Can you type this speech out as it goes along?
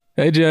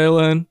Hey,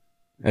 Jalen.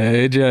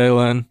 Hey,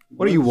 Jalen.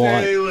 What do you want?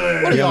 What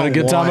are you having a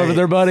good time over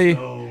there, buddy?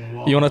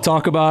 You want to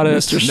talk about it?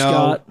 Mr.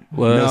 Scott?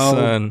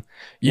 Listen,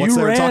 What's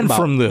there to talk about?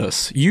 from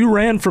this. You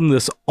ran from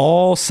this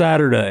all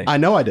Saturday. I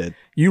know I did.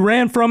 You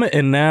ran from it,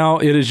 and now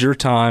it is your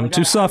time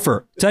to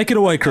suffer. Take it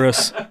away,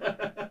 Chris.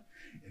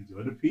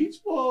 Enjoy the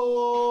Peach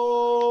Bowl.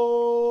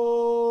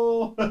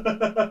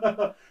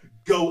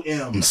 Go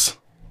M's.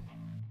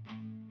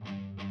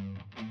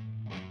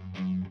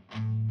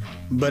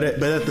 But at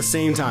the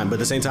same time,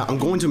 I'm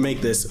going to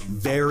make this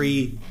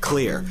very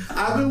clear.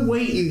 I've been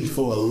waiting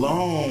for a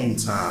long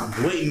time,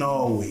 waiting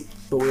all week.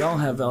 But we all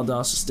have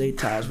Valdosta State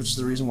ties, which is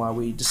the reason why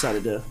we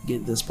decided to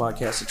get this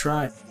podcast a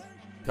try.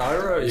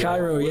 Cairo, yeah.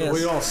 Cairo, yes.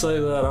 We don't say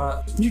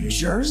that. New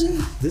Jersey?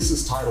 This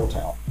is Title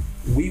Town.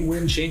 We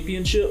win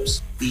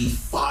championships. Be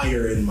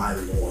fire in my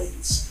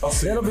loins.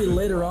 That'll be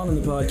later on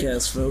in the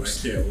podcast,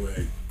 folks. Can't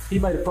wait. He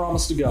made a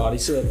promise to God. He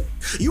said,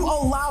 You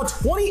allowed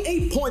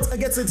 28 points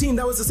against a team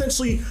that was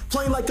essentially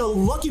playing like a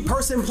lucky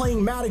person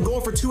playing Madden,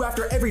 going for 2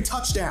 after every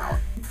touchdown.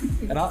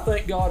 and I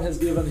think God has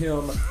given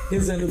him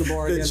his end of the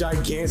bargain. The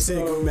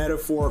gigantic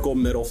metaphorical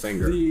middle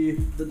finger.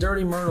 The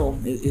Dirty Myrtle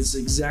is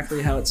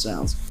exactly how it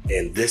sounds.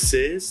 And this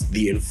is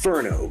the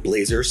Inferno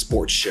Blazer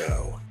Sports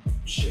Show.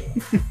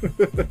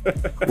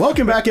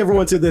 Welcome back,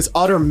 everyone, to this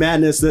utter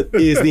madness that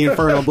is the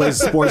Inferno Blaze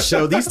Sports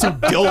Show. These two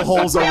dill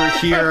holes over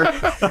here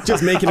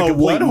just making a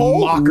complete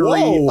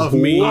mockery of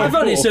me. I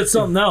thought he said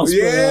something else. Of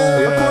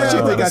course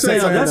you think I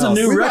said something That's else.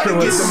 a new record.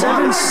 With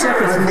 7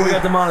 seconds before we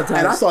got demonetized.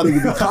 And I thought it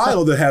would be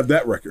Kyle to have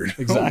that record.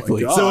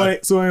 Exactly. Oh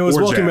So anyways,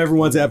 Or welcome Jack.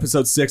 everyone to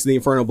episode 6 of the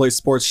Inferno Blaze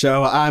Sports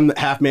Show. I'm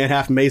half man,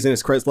 half amazing,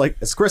 as Chris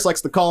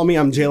likes to call me.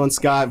 I'm Jalen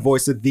Scott,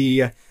 voice of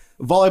the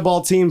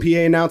volleyball team, PA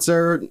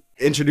announcer.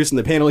 Introducing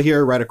the panel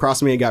here, right across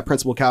from me, I got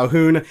Principal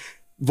Calhoun,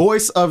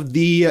 voice of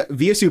the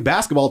VSU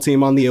basketball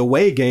team on the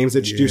away games.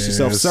 Introduce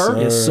yourself, sir.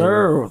 Yes,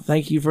 sir.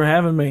 Thank you for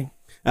having me.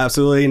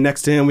 Absolutely.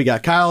 Next to him, we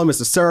got Kyle,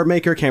 Mr. Syrup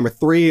Maker, camera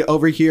 3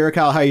 over here.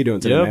 Kyle, how you doing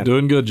today, Yep, man?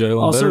 doing good, Jalen.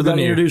 Also Better got than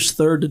you. introduced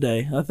third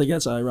today. I think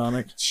that's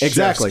ironic.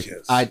 Exactly.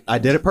 Chef's kiss. I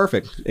did it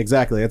perfect.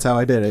 Exactly. That's how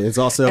I did it. It's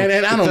also And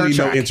I the don't third need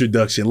no track.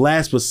 introduction.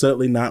 Last but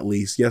certainly not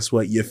least, guess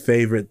what? Your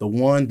favorite, the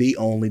one, the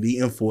only, the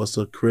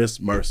enforcer,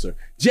 Chris Mercer.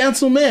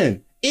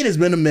 Gentlemen, it has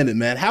been a minute,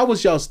 man. How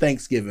was y'all's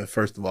Thanksgiving,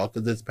 first of all?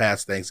 Because it's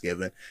past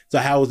Thanksgiving. So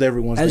how was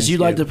everyone's As you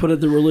like to put it,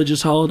 the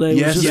religious holiday.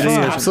 Yes, which is yes, fine.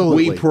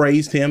 absolutely. We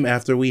praised him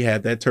after we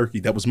had that turkey.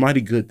 That was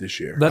mighty good this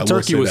year. I That will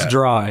turkey say was that.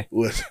 dry.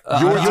 Your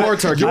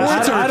turkey.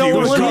 I don't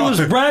was want He gone.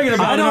 was bragging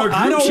about it in our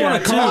I group don't chat,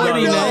 want to call too.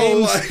 any No,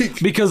 names like-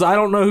 because I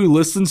don't know who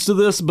listens to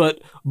this,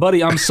 but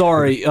buddy, I'm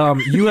sorry.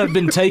 You have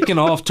been taken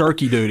off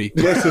turkey duty.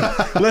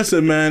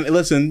 Listen, man.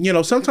 Listen, you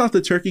know, sometimes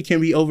the turkey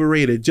can be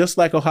overrated, just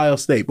like Ohio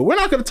State. But we're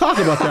not going to talk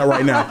about that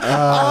right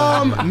now.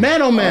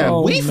 Man, oh man,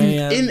 Oh, we've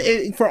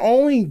man. for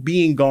only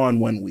being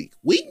gone 1 week,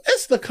 we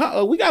missed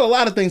we got a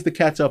lot of things to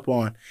catch up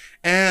on,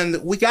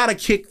 and we got to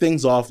kick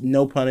things off.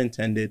 No pun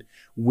intended.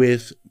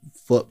 With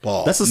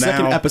football. That's the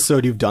second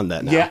episode you've done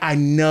that now. Yeah, I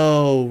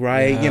know,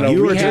 right? Yeah. You know,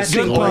 You we were had just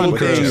some great old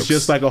with the things, jokes.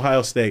 just like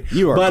Ohio State.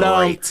 You are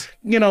great.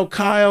 You know,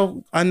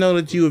 Kyle, I know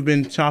that you have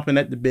been chomping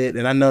at the bit,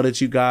 and I know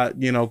that you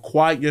got, you know,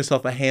 quite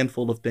yourself a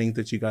handful of things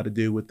that you got to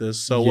do with this.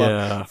 So,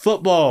 Yeah.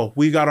 football,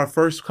 we got our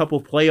first couple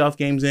of playoff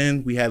games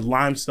in. We had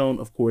Limestone,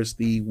 of course,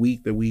 the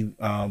week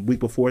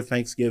before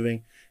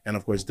Thanksgiving, and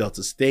of course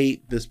Delta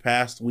State this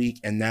past week,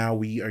 and now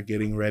we are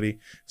getting ready,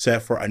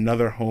 set for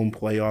another home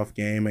playoff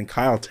game. And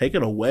Kyle, take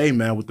it away,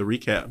 man, with the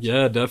recap.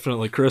 Yeah,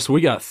 definitely, Chris.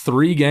 We got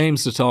 3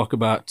 games to talk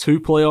about, 2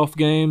 playoff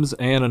games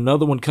and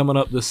another one coming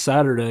up this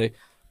Saturday.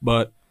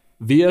 But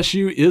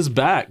VSU is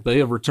back. They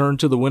have returned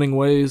to the winning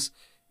ways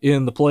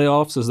in the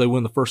playoffs as they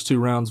win the first 2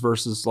 rounds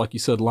versus, like you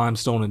said,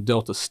 Limestone and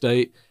Delta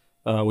State.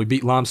 We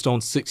beat Limestone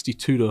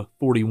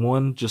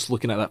 62-41. Just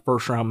looking at that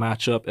first round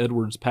matchup,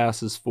 Edwards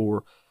passes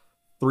for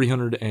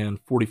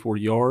 344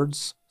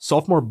 yards.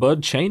 Sophomore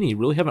Bud Cheney,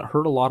 really haven't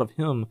heard a lot of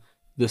him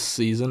this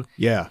season.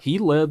 Yeah. He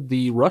led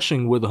the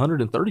rushing with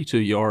 132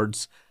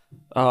 yards.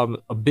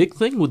 A big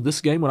thing with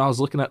this game when I was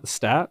looking at the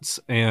stats,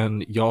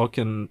 and y'all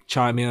can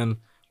chime in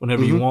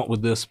whenever you want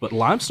with this, but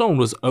Limestone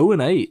was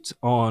 0-8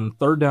 on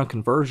third down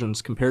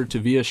conversions compared to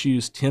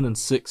VSU's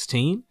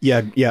 10-16.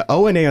 Yeah.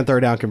 0-8 on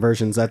third down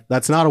conversions.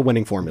 That's not a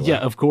winning formula. Yeah,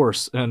 of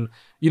course. And,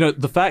 you know,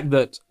 the fact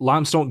that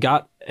Limestone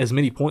got as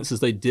many points as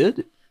they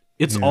did,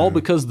 it's all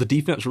because the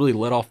defense really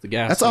let off the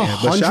gas. That's man.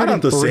 But shout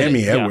out to 103. Sammy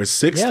Yeah. Edwards,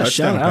 6 Yeah,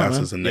 touchdown shout out,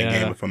 passes in that Yeah.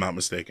 game, if I'm not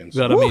mistaken.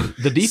 But, I mean,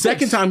 the defense...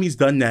 Second time he's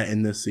done that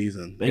in this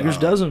season. Baker's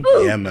dozen.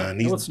 Yeah, man.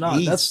 No, it's not.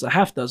 That's a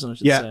half dozen, I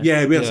should Yeah. say.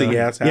 Yeah, we have to say,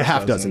 Yeah. it's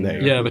half dozen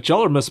there. Yeah, but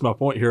y'all are missing my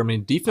point here. I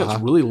mean, defense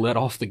really let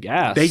off the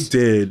gas. They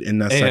did in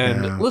that second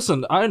And half.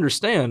 listen, I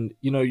understand,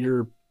 you know,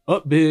 you're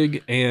up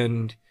big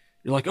and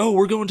you're like, oh,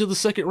 we're going to the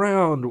second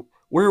round.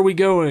 Where are we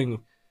going?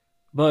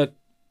 But,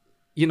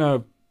 you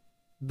know,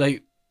 they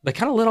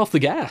kind of let off the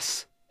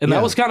gas. And Yeah.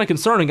 that was kind of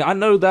concerning. I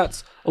know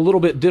that's a little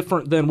bit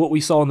different than what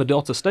we saw in the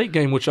Delta State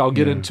game, which I'll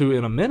get into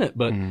in a minute.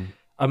 But,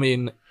 I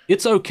mean,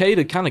 it's okay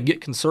to kind of get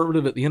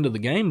conservative at the end of the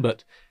game,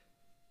 but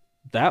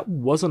that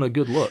wasn't a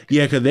good look.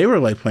 Yeah, because they were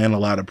like playing a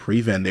lot of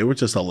prevent. They were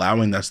just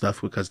allowing that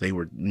stuff because they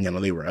were,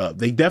 they were up.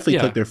 They definitely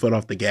took their foot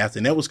off the gas,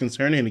 and that was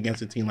concerning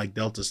against a team like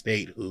Delta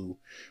State, who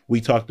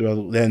we talked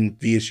about. Then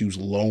VSU's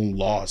lone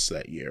loss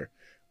that year,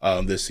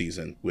 this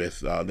season,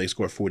 with they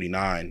scored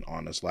 49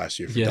 on us last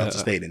year for Delta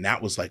State, and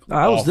that was like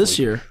that was this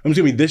year. I'm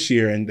assuming this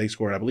year, and they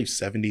scored, I believe,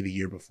 70 the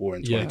year before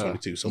in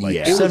 2022. So like,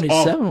 it was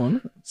 77,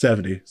 wasn't it?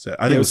 70.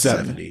 I think it was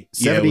 70.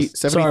 70.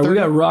 Sorry, we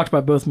got rocked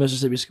by both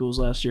Mississippi schools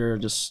last year.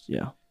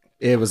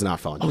 It was not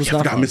fun. Oh, yeah, I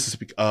forgot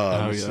Mississipippi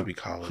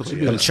College.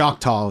 The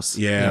Choctaws.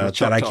 Yeah,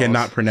 that I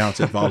cannot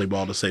pronounce in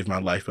volleyball to save my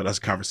life, but that's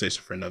a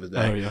conversation for another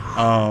day.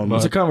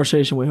 It's a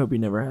conversation we hope you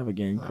never have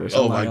again, Chris.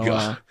 Oh my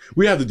God.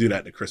 We have to do that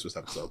in the Christmas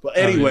episode. But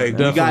anyway,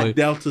 we got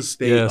Delta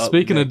State. Yeah,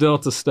 speaking of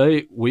Delta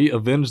State, we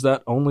avenged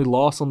that only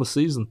loss on the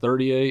season,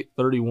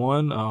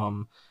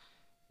 38-31.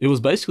 It was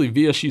basically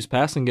VSU's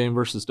passing game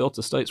versus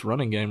Delta State's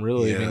running game,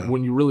 really. Yeah. I mean,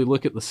 when you really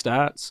look at the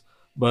stats.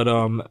 But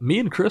me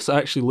and Chris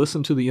actually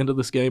listened to the end of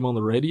this game on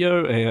the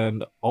radio,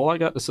 and all I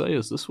got to say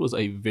is this was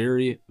a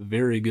very,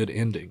 very good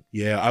ending.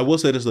 Yeah, I will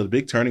say this: the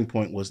big turning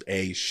point was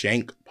a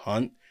shank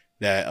punt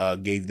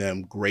that gave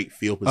them great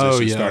field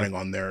position starting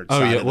on their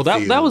side of the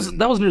field.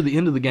 That was near the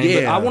end of the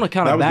game, but I want to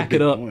kind of back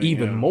it up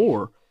even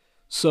more.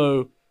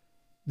 So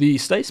the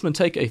Statesmen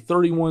take a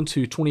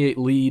 31-28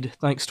 lead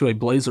thanks to a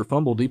Blazer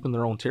fumble deep in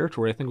their own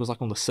territory. I think it was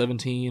like on the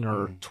 17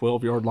 or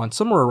 12-yard line,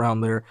 somewhere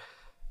around there,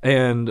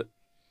 and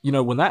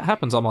when that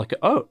happens, I'm like,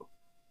 oh,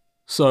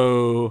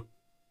 so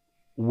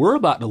we're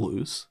about to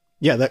lose.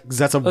 Yeah,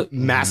 that's a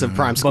massive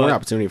prime scoring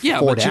opportunity for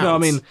 4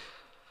 downs.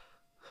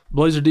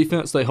 Blazer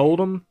defense, they hold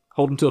them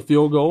to a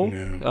field goal.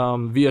 Yeah.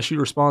 VSU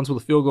responds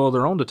with a field goal of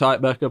their own to tie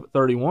it back up at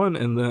 31,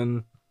 and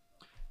then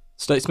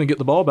Statesmen get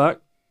the ball back.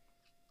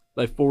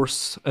 They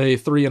force a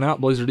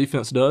 3-and-out, Blazer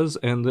defense does,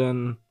 and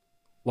then,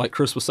 like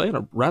Chris was saying,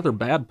 a rather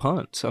bad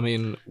punt. I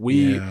mean,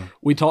 we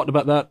talked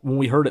about that when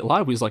we heard it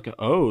live. We was like,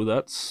 oh,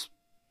 that's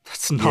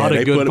not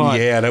a good punt.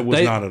 That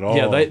was not at all.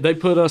 Yeah, they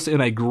put us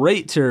in a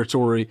great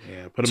territory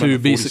to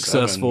be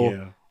successful.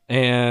 Yeah.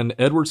 And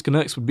Edwards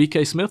connects with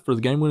BK Smith for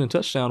the game-winning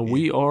touchdown. Yeah.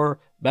 We are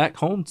back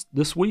home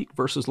this week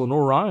versus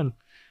Lenore-Ryan.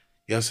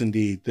 Yes,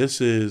 indeed. This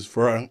is,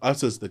 for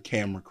us as the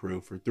camera crew,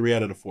 for 3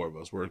 out of the 4 of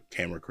us, we're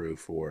camera crew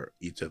for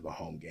each of the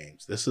home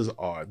games. This is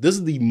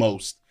the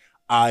most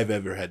I've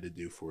ever had to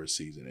do for a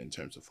season in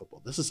terms of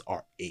football. This is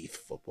our 8th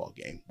football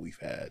game we've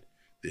had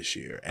this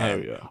year,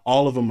 and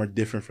all of them are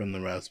different from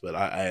the rest, but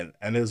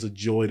and it's a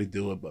joy to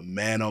do it. But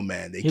man, oh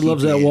man, he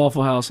loves that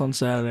Waffle House on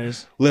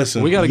Saturdays.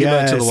 Listen, we got to get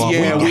back to the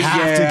Waffle House. We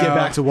have to get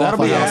back to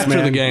Waffle House. That'll be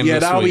after the game. Yeah,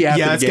 that'll be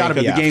after the game. Gotta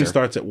be the game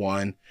starts at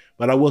 1.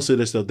 But I will say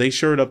this though, they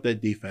shored up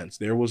that defense.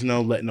 There was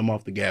no letting them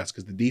off the gas,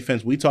 because the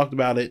defense, we talked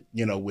about it,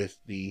 with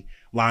the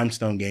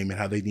Limestone game and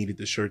how they needed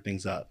to shore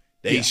things up.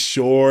 They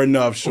sure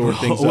enough shored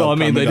things up. Well, I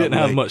mean, they didn't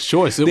have much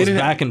choice. It was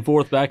back and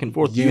forth.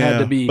 Yeah, you had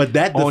to be but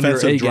that on your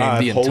defensive A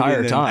drive, game the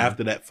entire time.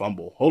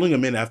 Holding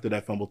them in after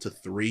that fumble to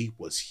 3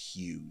 was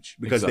huge,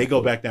 because they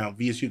go back down.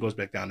 VSU goes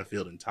back down the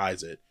field and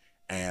ties it,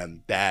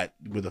 and that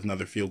with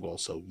another field goal.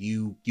 So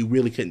you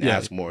really couldn't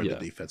ask more of the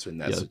defense in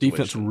that situation. The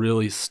defense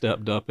really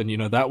stepped up,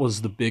 and that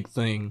was the big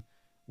thing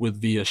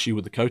with VSU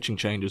with the coaching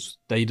changes.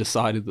 They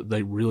decided that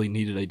they really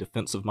needed a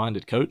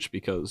defensive-minded coach,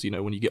 because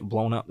when you get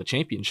blown out in the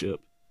championship,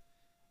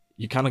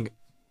 you're kind of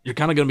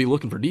going to be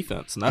looking for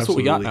defense, and that's what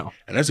we got now.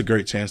 And that's a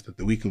great chance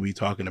that we can be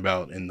talking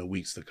about in the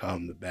weeks to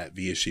come, that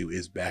VSU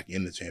is back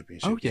in the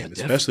championship game,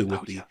 especially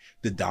with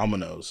the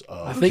dominoes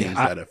of teams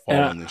that have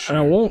fallen this year.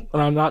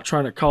 And I'm not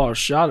trying to call our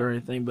shot or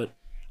anything, but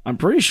I'm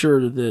pretty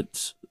sure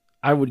that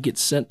I would get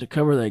sent to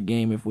cover that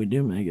game if we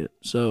do make it.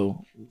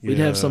 So we'd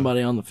have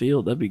somebody on the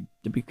field. That'd be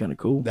kind of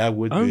cool. That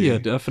would. Oh yeah,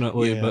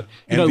 definitely. Yeah. But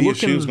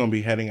VSU is going to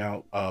be heading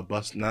out,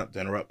 not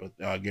to interrupt,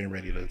 but getting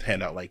ready to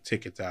hand out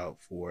tickets out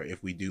for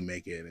if we do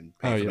make it and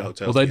pay for the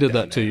hotels. Well, they did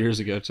that 2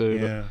 years ago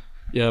too.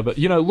 Yeah. But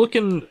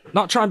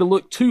not trying to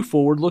look too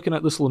forward. Looking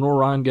at this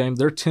Lenore-Ryan game,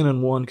 they're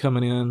 10-1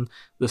 coming in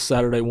this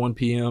Saturday, 1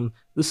 p.m.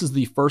 This is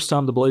the first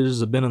time the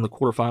Blazers have been in the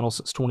quarterfinals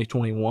since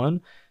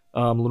 2021.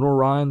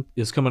 Lenore-Ryan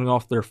is coming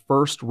off their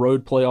first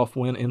road playoff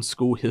win in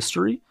school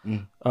history.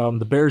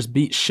 The Bears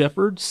beat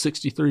Shepherd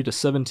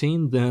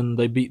 63-17. Then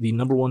they beat the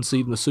number 1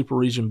 seed in the Super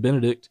Region,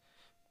 Benedict,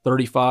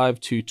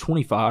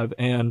 35-25.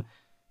 And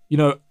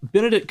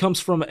Benedict comes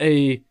from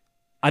I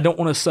don't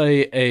want to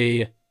say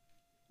a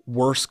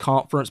worse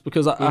conference,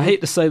 because I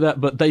hate to say that,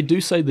 but they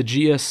do say the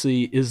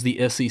GSC is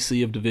the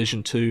SEC of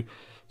Division II.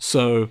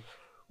 So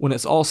when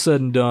it's all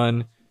said and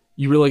done,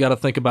 you really got to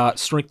think about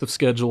strength of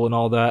schedule and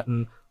all that.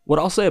 And what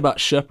I'll say about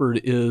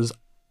Shepherd is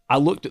I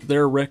looked at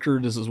their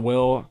record as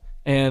well,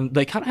 and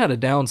they kind of had a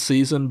down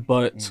season,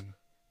 but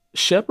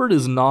Shepherd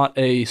is not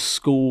a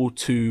school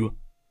to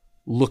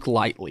look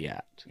lightly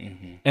at.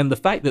 And the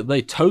fact that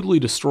they totally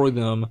destroyed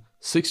them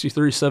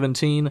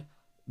 63-17,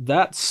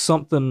 that's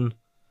something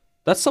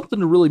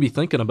to really be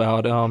thinking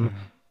about.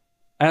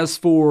 As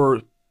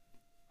for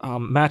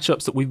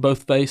matchups that we've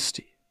both faced,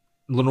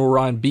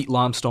 Lenore-Ryan beat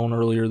Limestone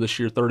earlier this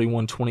year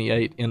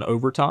 31-28 in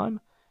overtime.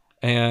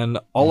 And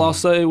all I'll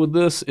say with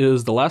this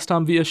is the last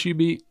time VSU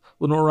beat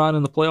Lenore Ryan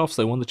in the playoffs,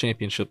 they won the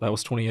championship. That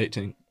was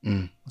 2018.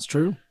 That's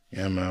true.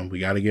 Yeah, man, we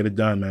got to get it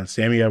done, man.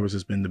 Sammy Edwards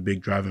has been the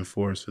big driving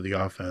force for the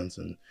offense,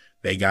 and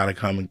they got to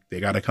come. They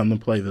got to come to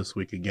play this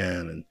week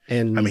again.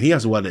 And I mean, he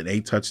has an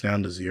 8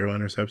 touchdown to 0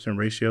 interception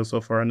ratio so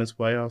far in this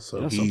playoffs.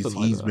 So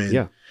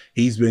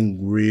he's been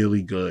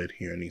really good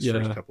here in these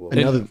first couple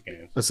of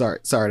games.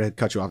 Sorry to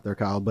cut you off there,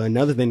 Kyle. But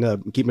another thing to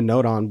keep a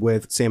note on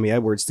with Sammy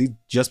Edwards, he's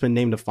just been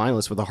named a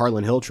finalist for the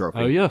Harlan Hill Trophy.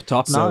 Oh yeah,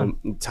 top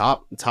 9,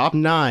 top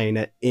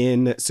 9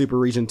 in Super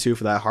Region 2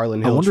 for that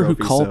Harlan Hill Trophy. I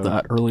wonder who called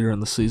that earlier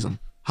in the season.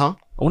 Huh?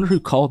 I wonder who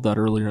called that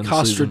earlier in the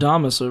season.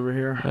 Costradamus over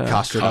here. Yeah.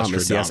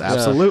 Costradamus, yes,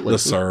 absolutely. The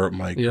syrup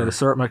maker. Yeah, the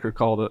syrup maker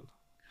called it.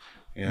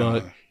 Yeah.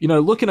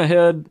 But, looking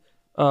ahead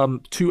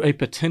to a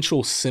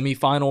potential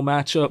semifinal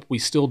matchup, we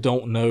still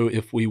don't know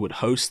if we would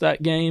host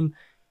that game.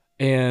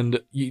 And,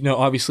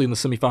 obviously in the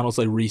semifinals,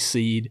 they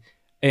reseed.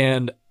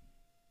 And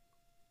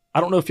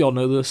I don't know if y'all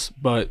know this,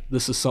 but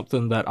this is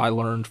something that I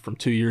learned from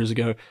 2 years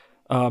ago.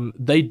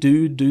 They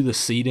do the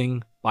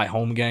seeding by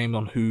home game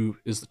on who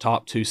is the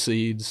top 2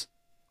 seeds.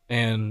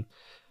 And,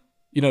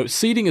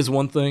 seeding is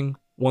one thing,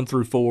 1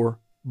 through 4,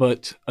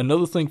 but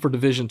another thing for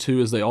Division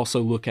II is they also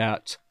look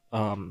at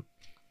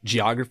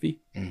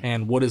geography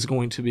and what is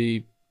going to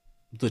be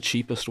the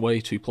cheapest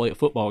way to play a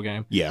football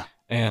game. Yeah.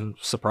 And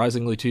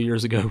surprisingly, 2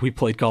 years ago, we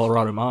played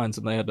Colorado Mines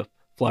and they had to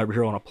fly over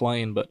here on a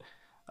plane, but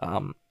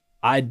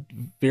I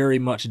very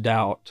much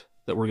doubt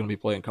that we're going to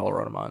be playing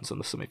Colorado Mines in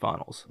the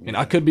semifinals. I mean,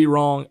 I could be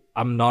wrong.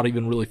 I'm not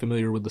even really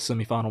familiar with the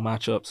semifinal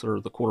matchups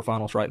or the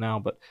quarterfinals right now,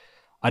 but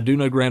I do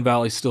know Grand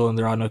Valley's still in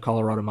there. I know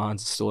Colorado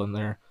Mines is still in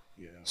there.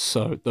 Yeah.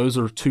 So those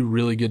are 2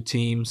 really good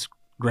teams.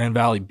 Grand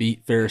Valley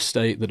beat Ferris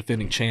State, the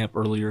defending champ,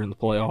 earlier in the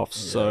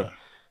playoffs. Yeah. So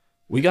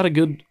we're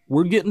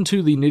getting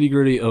to the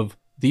nitty-gritty of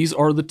these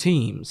are the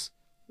teams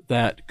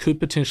that could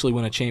potentially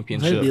win a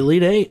championship. The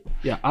Elite 8.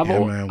 Yeah, I've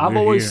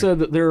always said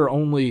that there are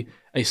only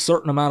a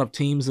certain amount of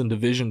teams in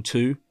Division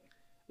II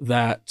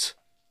that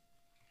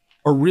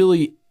are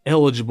really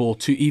eligible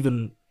to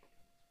even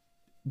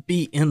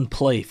be in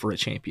play for a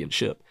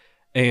championship.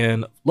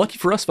 And lucky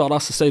for us,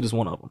 Valdosta State is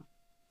one of them.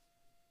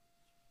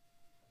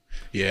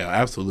 Yeah,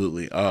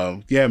 absolutely.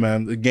 Yeah,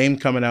 man. The game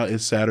coming out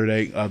is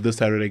Saturday. This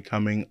Saturday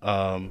coming.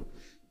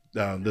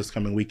 This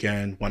coming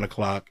weekend,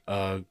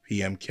 1:00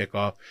 p.m.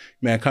 kickoff.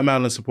 Man, come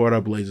out and support our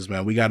Blazers,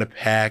 man. We got to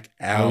pack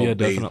out. Oh, yeah,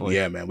 definitely.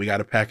 Yeah, man. We got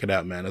to pack it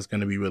out, man. It's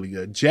going to be really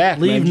good. Jack,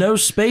 leave no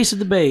space at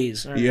the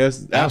bays. Right.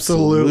 Yes,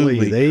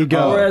 absolutely. There you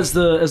go. Or as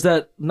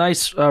that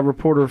nice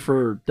reporter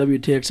for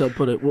WTXL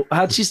put it,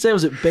 how'd she say?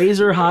 Was it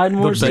Baser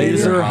Hidemore Stadium?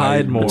 Baser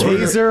Hidemore.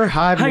 Baser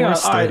Hidemore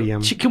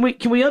Stadium. Right.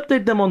 Can we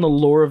update them on the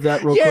lore of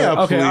that real quick?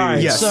 Yeah, okay, please. all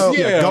right. Yes. So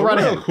go right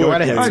ahead. Go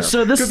right ahead. All right.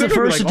 So this is the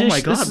first edition. Oh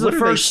my God, this is what the are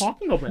first. they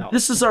talking about?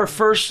 This is our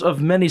first of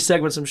many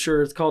segments. I'm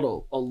sure it's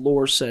called a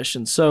lore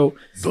session. So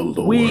the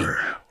lore.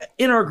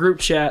 In our group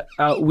chat,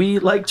 we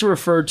like to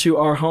refer to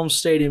our home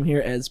stadium here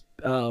as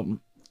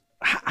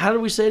how do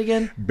we say it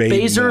again?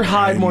 Baser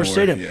Hidemore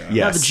Stadium. Yeah. Yes.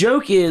 Now the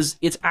joke is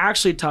it's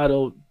actually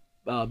titled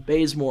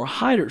Bazemore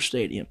Hyder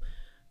Stadium.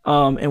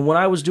 And when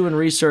I was doing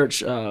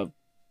research,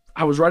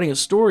 I was writing a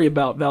story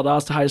about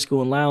Valdosta High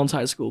School and Lowndes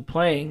High School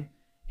playing,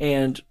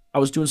 and I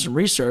was doing some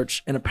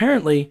research, and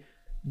apparently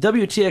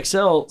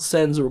WTXL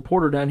sends a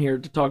reporter down here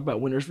to talk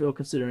about Wintersville,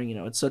 considering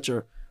it's such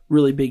a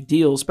really big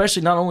deal,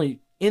 especially not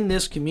only in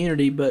this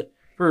community, but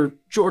for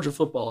Georgia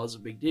football is a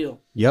big deal.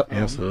 Yep,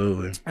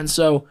 absolutely. And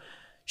so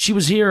she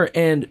was here,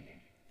 and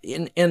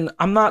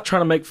I'm not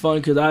trying to make fun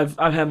because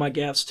I've had my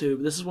gaffes too.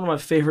 But this is one of my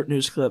favorite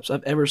news clips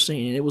I've ever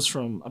seen, and it was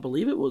from, I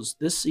believe it was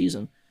this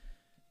season.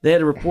 They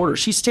had a reporter.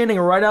 She's standing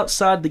right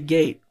outside the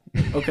gate,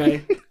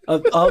 okay,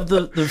 of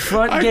the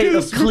front gate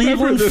of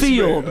Cleveland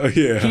Field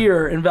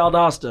here in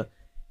Valdosta.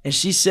 And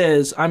she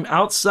says, I'm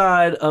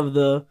outside of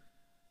the...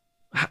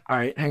 All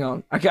right, hang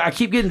on. I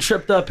keep getting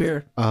tripped up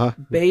here.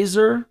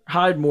 Baser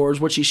Hidemore is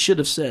what she should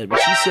have said.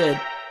 But she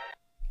said...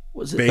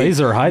 Was it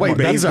Baser Hidemore? Wait,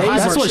 Baser Hidemore.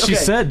 That's what she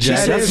said,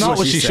 Jack. That's not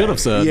what she should have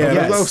said. Yeah,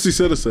 that's what she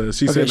should have said.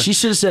 She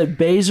should have said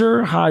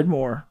Baser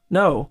Hidemore.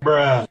 No.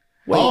 Bruh.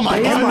 Wait, oh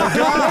my God.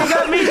 They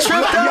got me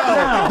tripped up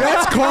now.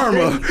 That's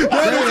karma.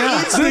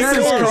 That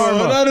is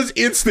karma. That is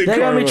instant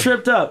karma. They got me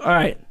tripped up. All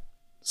right.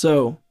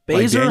 So...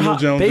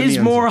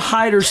 Bazemore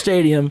Hyder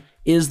Stadium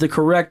is the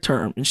correct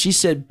term, and she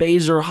said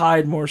Baser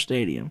Hidemore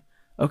Stadium.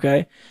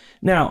 Okay,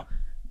 now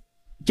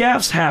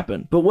gaffes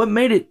happen, but what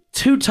made it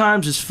 2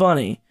 times as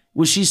funny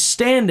was she's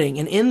standing,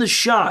 and in the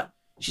shot,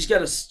 she's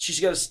got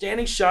a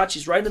standing shot.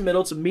 She's right in the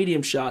middle. It's a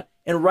medium shot,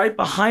 and right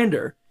behind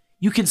her,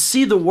 you can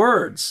see the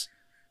words.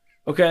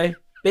 Okay,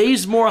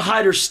 Bazemore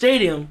Hyder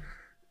Stadium.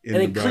 And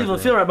then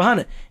Cleveland Field right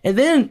behind it. And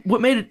then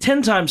what made it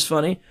 10 times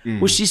funny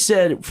was she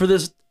said for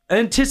this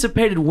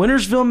anticipated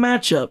Wintersville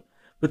matchup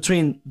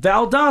between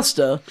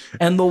Valdosta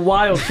and the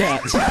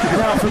Wildcats.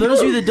 Now, for those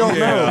of you that don't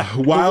know,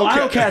 the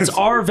Wildcats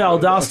are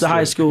Valdosta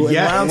High School, and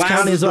Lowndes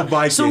County is the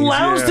Vikings. So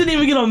Lowndes didn't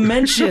even get a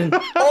mention for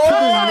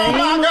their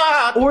name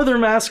or their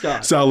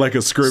mascot. Sound like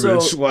a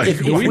scrimmage. So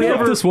if we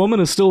know if this woman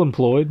is still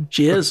employed.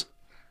 She is.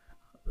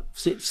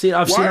 See,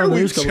 I've seen it on the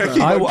news couple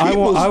times. I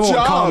won't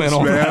comment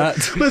on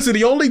that. Listen,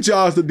 the only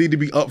jobs that need to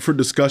be up for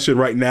discussion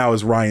right now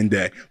is Ryan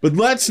Day. But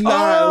let's not.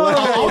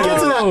 I'll get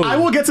to that. I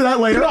will get to that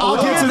later.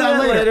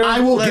 I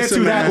will get to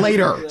that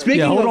later.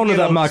 Speaking hold on to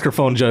that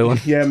microphone,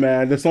 Jalen. Yeah,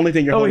 man. That's the only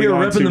thing you're holding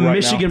on to repping the right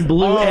Michigan now.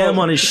 blue M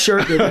on his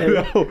shirt.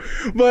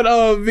 But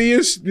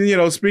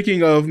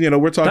speaking of,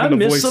 we're talking. Did I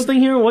miss something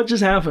here? What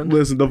just happened?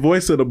 Listen, the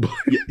voice of the.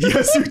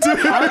 Yes, you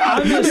did.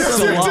 I missed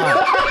a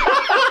lot.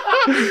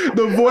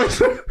 The voice.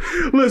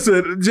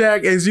 Listen,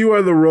 Jack, as you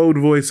are the road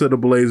voice of the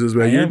Blazers,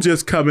 man, you're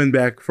just coming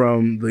back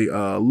from the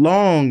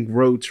long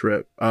road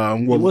trip.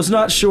 It was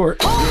not short.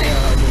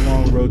 The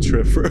long road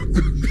trip for.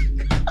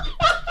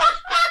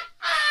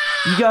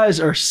 You guys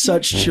are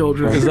such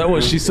children. Is that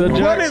what she said,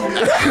 Jack?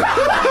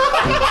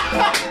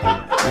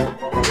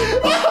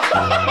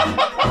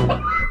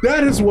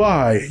 That is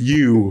why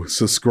you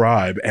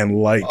subscribe and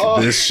like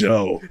this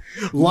show.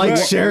 Like,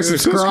 share,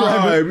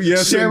 subscribe.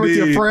 Yes, share with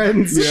your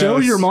friends. Yes. Show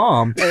your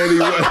mom.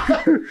 Anyway.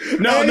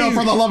 No,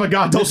 for the love of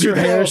God, don't do Mr.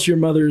 that. Harris, your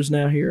mother is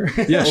now here.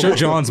 Yeah, show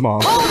John's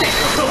mom.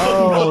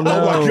 Oh, no.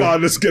 Oh my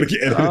God, this is gonna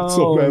get edited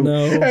so bad.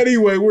 No.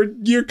 Anyway,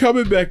 you're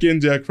coming back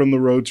in, Jack, from the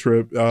road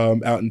trip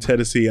out in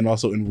Tennessee and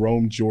also in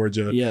Rome,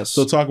 Georgia. Yes.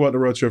 So talk about the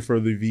road trip for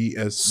the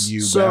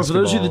VSU. So basketball. for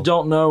those of you that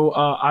don't know,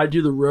 I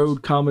do the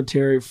road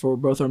commentary for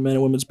both our men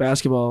and women's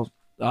basketball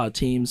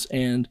teams,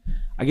 and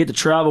I get to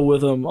travel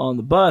with them on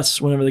the bus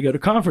whenever they go to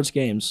conference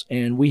games.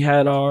 And we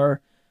had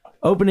our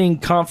opening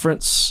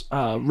conference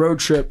road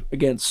trip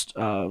against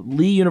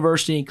Lee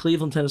University in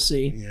Cleveland,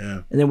 Tennessee.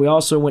 Yeah. And then we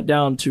also went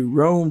down to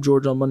Rome,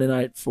 Georgia on Monday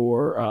night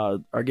for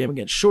our game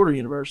against Shorter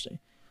University.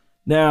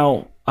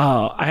 Now,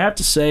 I have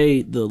to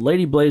say the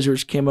Lady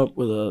Blazers came up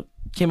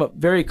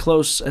very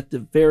close at the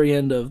very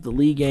end of the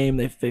Lee game.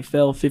 They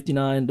fell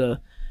 59-53,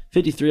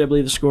 I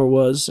believe the score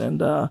was,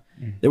 and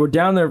they were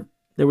down there.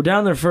 They were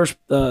down their first.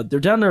 They're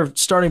down their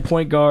starting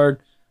point guard,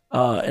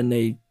 and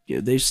they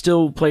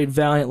still played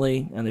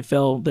valiantly, and they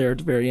fell there at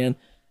the very end.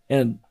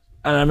 And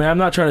I mean, I'm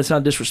not trying to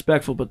sound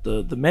disrespectful, but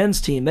the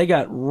men's team, they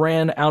got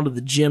ran out of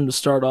the gym to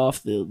start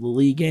off the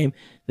league game.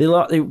 They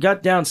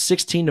got down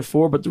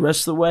 16-4, but the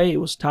rest of the way it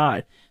was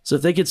tied. So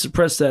if they could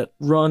suppress that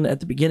run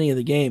at the beginning of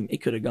the game,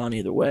 it could have gone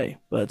either way.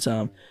 But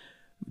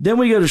then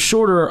we go to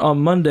Shorter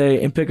on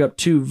Monday and pick up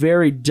two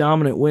very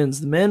dominant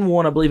wins. The men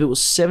won, I believe it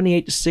was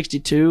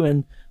 78-62,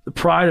 and the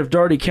pride of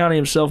Dougherty County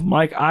himself,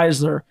 Mike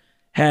Eisler,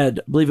 had,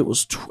 I believe it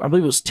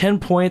was 10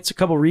 points, a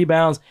couple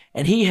rebounds,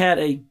 and he had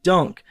a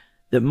dunk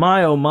that,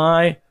 my oh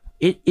my,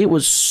 it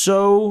was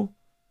so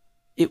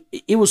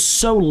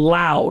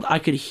loud I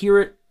could hear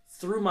it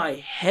through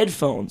my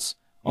headphones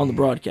on the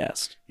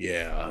broadcast.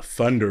 Yeah, a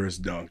thunderous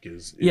dunk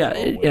is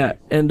yeah.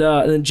 And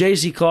then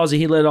J.C. Clausey,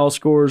 he led all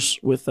scores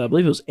with I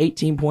believe it was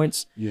 18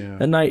 points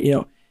that night.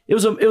 It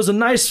was a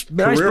nice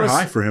career bus,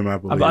 high for him, I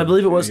believe. I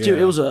believe it was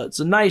too. It's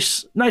a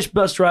nice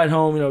bus ride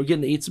home.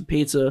 Getting to eat some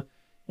pizza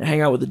and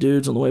hang out with the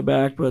dudes on the way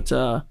back. But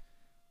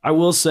I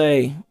will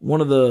say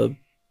one of the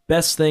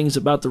best things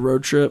about the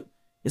road trip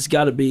has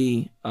got to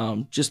be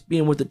just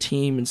being with the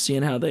team and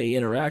seeing how they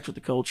interact with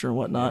the culture and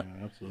whatnot.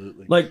 Yeah,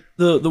 absolutely. Like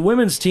the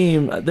women's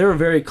team, they're a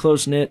very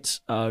close knit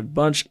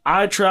bunch.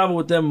 I travel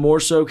with them more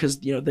so because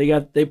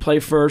they play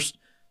first,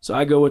 so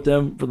I go with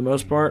them for the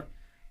most part.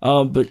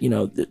 But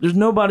there's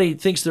nobody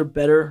thinks they're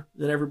better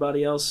than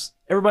everybody else.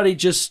 Everybody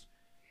just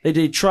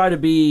they try to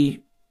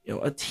be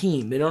a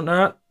team. They're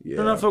not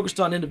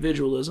focused on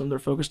individualism. They're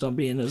focused on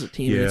being as a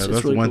team. Yeah, it's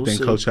that's really one cool thing to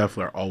see. Coach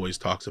Heffler always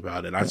talks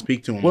about, and I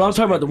speak to him. Well, I'm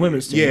talking about the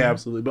women's team. Yeah,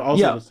 absolutely, but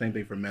also the same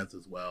thing for men's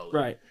as well.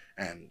 Right.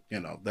 And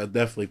that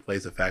definitely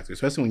plays a factor,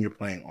 especially when you're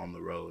playing on the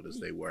road as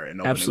they were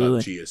and opening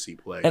up GSC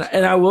play.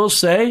 And I will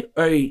say,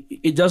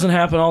 it doesn't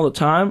happen all the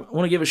time. I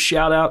want to give a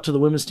shout out to the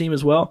women's team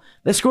as well.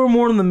 They scored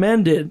more than the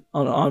men did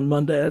on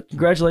Monday.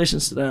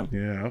 Congratulations to them.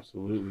 Yeah,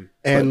 absolutely.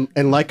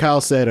 And like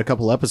Kyle said a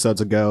couple episodes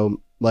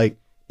ago, like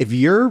if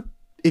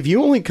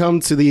you only come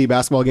to the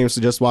basketball games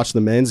to just watch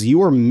the men's,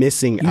 you are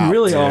missing out. You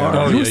really are.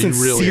 Oh, You're yeah, you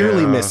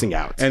sincerely missing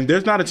out. And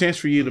there's not a chance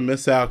for you to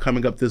miss out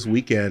coming up this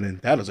weekend,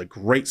 and that is a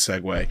great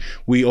segue.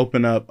 We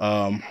open up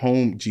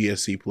home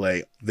GSC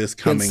play this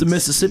coming Against the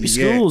Mississippi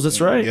schools, that's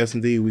right. Yes,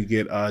 indeed. We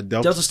get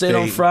Delta State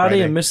on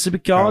Friday and Mississippi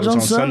College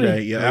on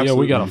Sunday. Yeah, Yeah,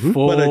 absolutely. we got a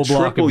full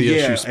block of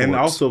VSU sports. And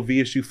also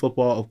VSU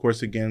football, of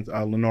course, against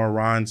Lenore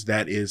Rhines.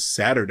 That is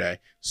Saturday.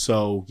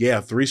 So,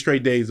 3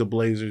 straight days of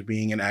Blazers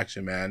being in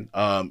action, man.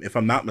 If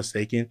I'm not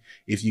mistaken,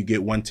 if you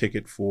get one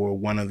ticket for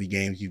one of the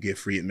games, you get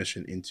free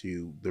admission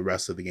into the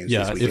rest of the games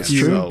this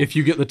weekend. If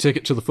you get the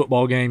ticket to the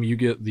football game, you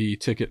get the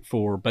ticket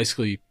for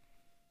basically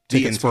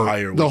the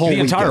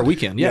entire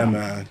weekend. Yeah,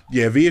 man.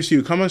 Yeah,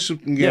 VSU, come and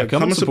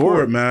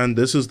support, man.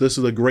 This is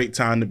a great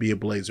time to be a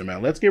Blazer,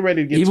 man. Let's get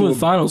ready to get even to with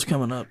finals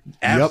coming up.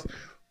 Yep.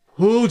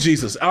 Oh,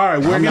 Jesus. All right,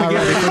 we're getting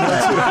ready to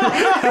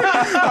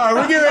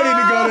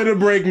go to the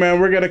break, man.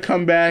 We're going to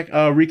come back,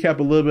 recap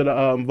a little bit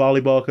of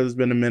volleyball because it's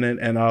been a minute,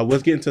 and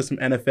let's get into some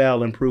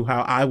NFL and prove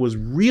how I was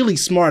really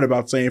smart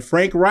about saying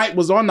Frank Wright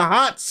was on the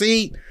hot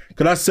seat,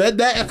 because I said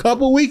that a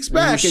couple weeks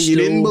back, and you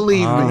didn't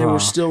believe me. They were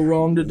still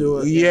wrong to do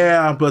it.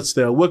 Yeah, but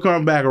still, we'll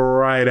come back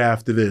right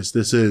after this.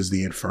 This is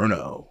the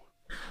Inferno.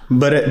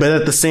 But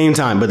at the same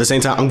time,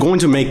 I'm going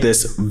to make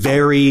this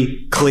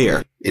very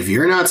clear. If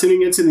you're not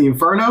tuning into the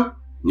Inferno,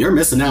 you're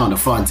missing out on a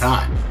fun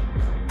time.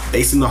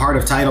 Based in the heart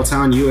of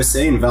Titletown,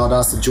 USA in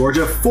Valdosta,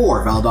 Georgia,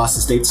 4 Valdosta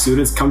State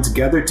students come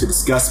together to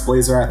discuss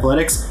Blazer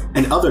athletics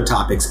and other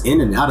topics in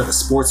and out of the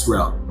sports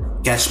realm.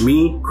 Catch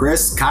me,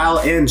 Chris, Kyle,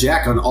 and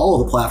Jack on all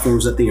of the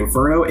platforms that the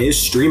Inferno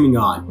is streaming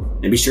on.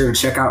 And be sure to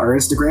check out our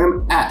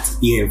Instagram at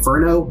the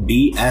Inferno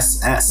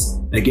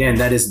BSS. Again,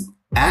 that is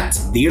at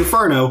the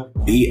Inferno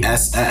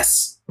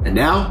BSS. And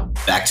now,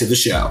 back to the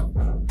show.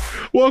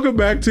 Welcome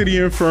back to the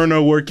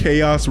Inferno, where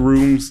chaos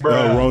run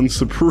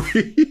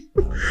supreme.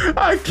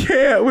 I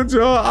can't with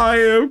y'all. I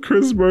am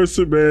Chris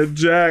Mercer, man.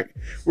 Jack,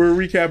 we're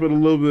recapping a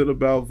little bit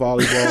about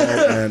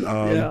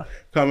volleyball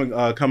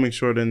and coming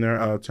short in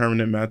their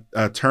tournament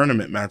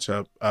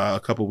matchup a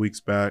couple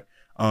weeks back.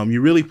 You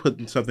really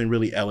put something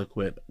really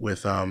eloquent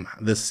with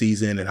this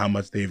season and how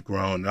much they've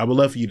grown. I would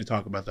love for you to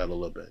talk about that a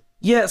little bit.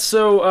 Yeah.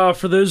 So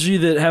for those of you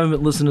that haven't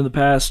been listening in the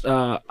past,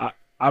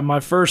 my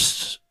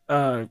first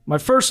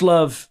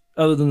love,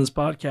 other than this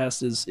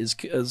podcast,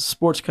 is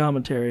sports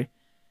commentary,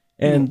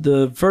 and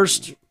the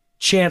first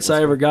chance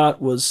I ever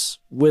got was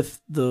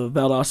with the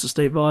Valdosta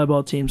State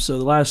volleyball team. So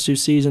the last 2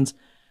 seasons,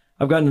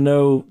 I've gotten to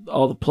know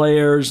all the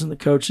players and the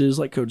coaches,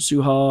 like Coach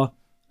Suha.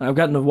 I've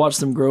gotten to watch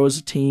them grow as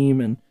a team,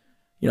 and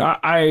you know,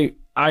 I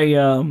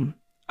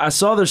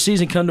saw their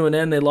season come to an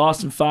end. They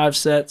lost in 5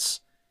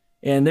 sets,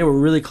 and they were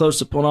really close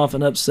to pulling off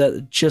an upset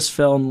that just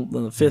fell in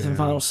the 5th and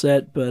final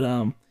set. But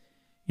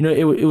you know,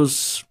 it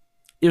was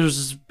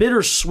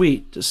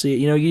bittersweet to see it.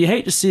 You know, you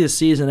hate to see the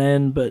season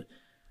end, but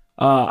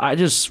I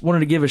just wanted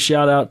to give a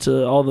shout out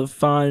to all the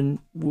fine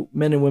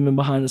men and women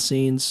behind the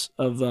scenes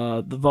of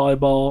the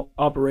volleyball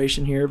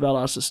operation here at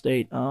Valdosta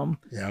State. Yeah,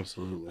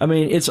 absolutely. I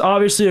mean, it's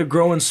obviously a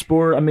growing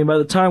sport. I mean, by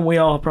the time we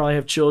all probably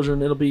have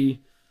children, it'll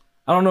be,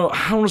 I don't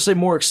want to say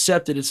more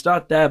accepted. It's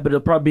not that, but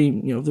it'll probably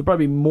be, you know, there'll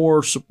probably be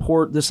more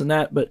support, this and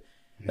that. But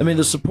I mean,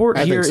 the support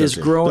here is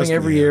growing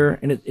every year,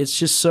 and it's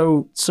just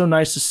so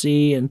nice to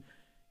see. And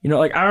you know,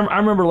 like I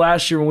remember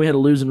last year when we had a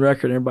losing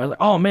record, and everybody's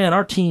like, "Oh man,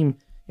 our team's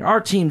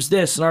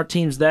this and our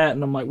team's that,"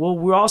 and I'm like, "Well,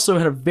 we also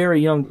had a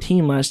very young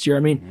team last year." I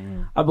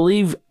mean, I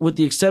believe with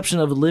the exception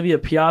of Olivia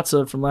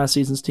Piazza from last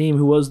season's team,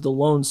 who was the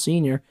lone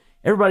senior,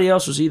 everybody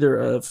else was either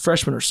a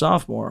freshman or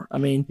sophomore. I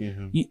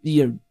mean,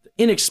 you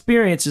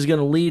inexperience is going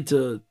to lead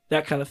to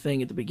that kind of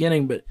thing at the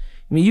beginning, but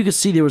I mean, you could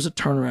see there was a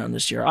turnaround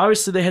this year.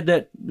 Obviously, they had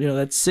that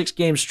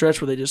 6-game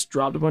stretch where they just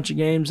dropped a bunch of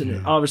games, and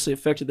it obviously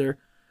affected their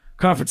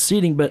conference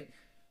seeding. But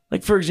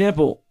like, for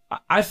example,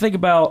 I think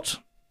about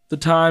the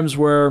times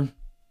where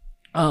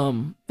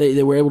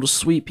they were able to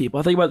sweep people.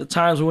 I think about the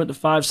times we went to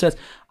 5 sets.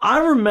 I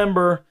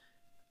remember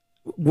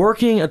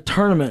working a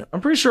tournament.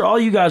 I'm pretty sure all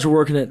you guys were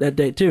working it that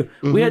day too.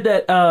 Mm-hmm. We had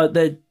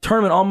that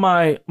tournament on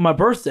my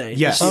birthday.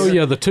 Yes. Oh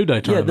yeah, the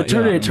 2-day tournament. Yeah,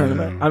 the 2-day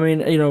tournament. I mean,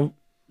 you know,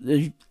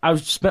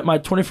 I've spent my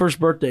 21st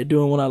birthday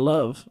doing what I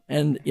love,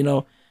 and you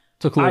know,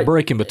 took a little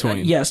break in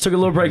between. Yes, took a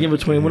little break in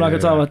between. We're not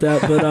gonna talk about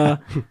that,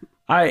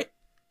 but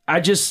I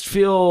just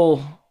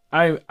feel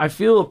I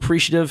feel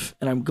appreciative,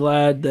 and I'm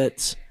glad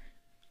that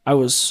I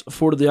was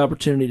afforded the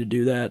opportunity to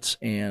do that,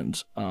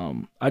 and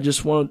I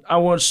just wanted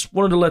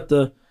to let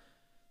the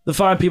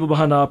fine people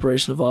behind the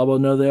operation of volleyball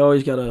know they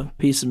always got a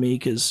piece of me,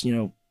 because you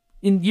know,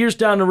 in years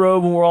down the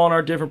road when we're all in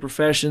our different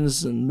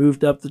professions and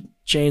moved up the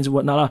chains and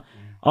whatnot,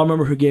 I'll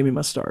remember who gave me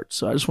my start.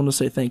 So I just want to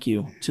say thank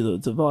you to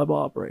the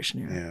volleyball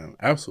operation here. Yeah,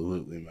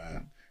 absolutely,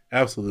 man,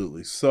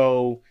 absolutely.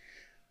 So,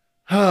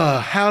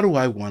 how do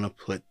I want to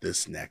put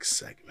this next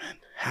segment?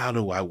 How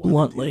do I want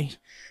bluntly?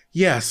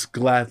 Yes,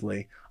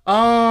 gladly.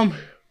 Mr.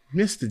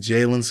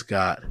 Jalen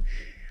Scott,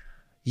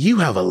 you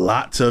have a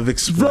lot to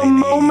explain.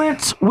 The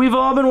moment we've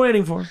all been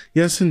waiting for.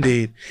 Yes,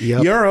 indeed.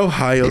 Yep. Your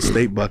Ohio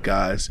State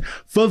Buckeyes,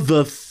 for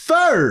the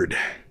 3rd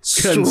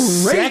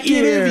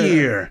consecutive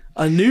year.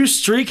 A new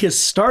streak has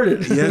started.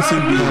 Yes,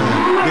 indeed.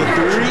 The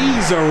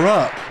 3s are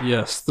up.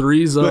 Yes,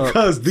 3s up.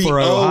 Because the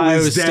O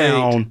is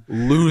down.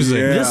 Losing.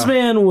 Yeah. This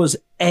man was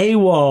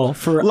AWOL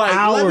for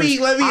hours.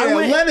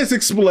 Let us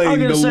explain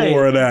the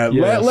lore of that.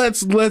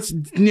 Yes. Let's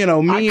me and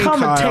Kyle. I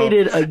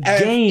commentated a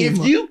game.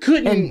 If you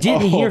couldn't and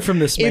didn't hear from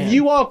this man. If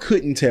you all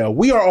couldn't tell,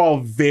 we are all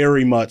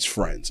very much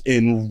friends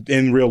in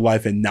real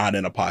life and not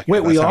in a podcast.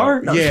 Wait, we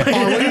are?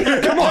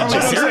 Yeah. Come on,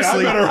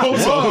 seriously. I better hope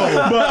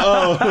so.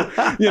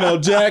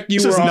 But Jack,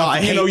 you were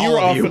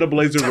off for the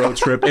Blazer road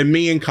trip, and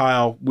me and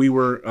Kyle, we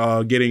were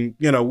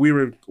we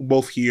were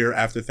both here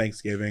after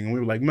Thanksgiving, and we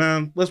were like,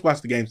 man, let's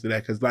watch the games today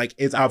because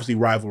it's obviously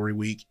rivalry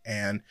week,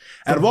 and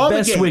out of all the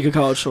best week of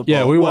college football.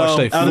 Yeah, we watched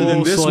a full other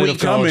than this slate week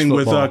of college coming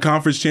with football.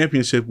 conference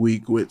championship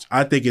week, which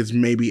I think is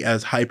maybe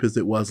as hype as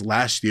it was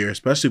last year,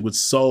 especially with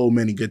so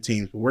many good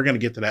teams. But we're gonna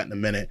get to that in a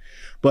minute.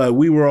 But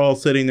we were all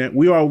sitting there,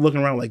 we were all looking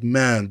around like,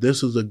 man,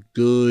 this is a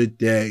good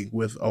day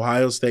with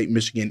Ohio State,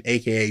 Michigan,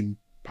 aka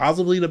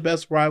possibly the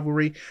best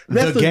rivalry.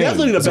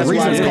 Definitely the best rivalry.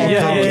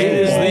 It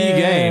is the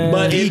game.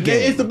 But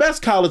it's the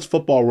best college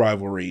football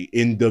rivalry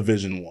in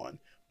Division I.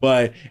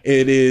 But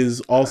it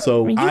is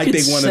also, I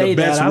think, one of the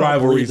best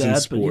rivalries in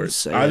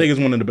sports. I think it's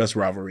one of the best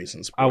rivalries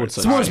in sports. I would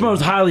say it's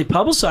most highly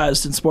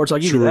publicized in sports. I'll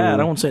give you that.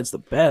 I won't say it's the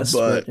best,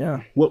 but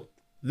yeah. Well,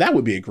 that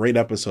would be a great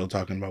episode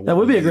talking about. That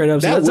would be a great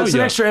episode. That's an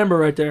extra ember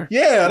right there.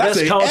 Yeah,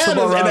 that's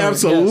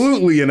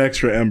absolutely an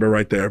extra ember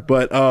right there.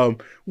 But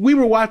we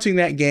were watching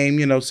that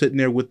game, sitting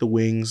there with the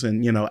wings,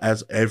 and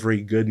as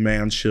every good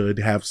man should,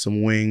 have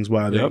some wings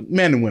while they're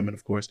men and women,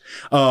 of course.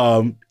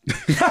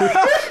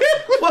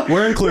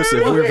 We're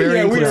inclusive. We're very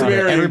inclusive.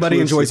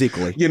 Everybody enjoys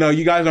equally.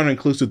 You guys aren't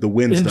inclusive to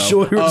wins,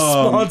 Enjoy though.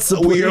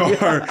 responsibly.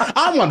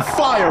 I'm on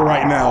fire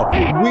right now.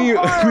 We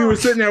were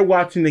sitting there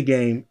watching the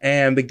game,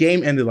 and the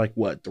game ended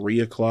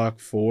 3:00,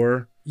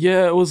 4.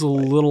 Yeah, it was a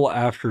little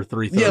after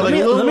 3:30. Yeah,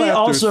 let me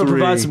also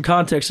provide some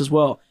context as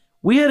well.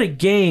 We had a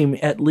game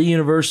at Lee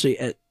University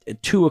at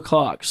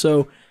 2:00,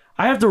 so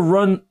I have to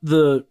run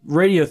the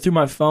radio through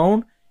my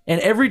phone. And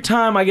every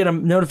time I get a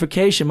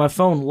notification, my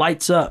phone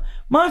lights up.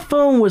 My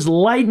phone was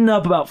lighting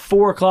up about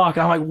 4:00.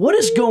 I'm like, what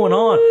is going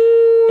on?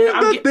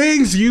 And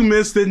things you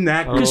missed in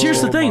that. Because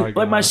here's the thing.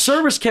 My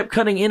service kept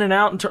cutting in and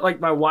out,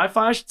 my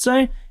Wi-Fi, I should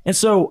say. And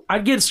so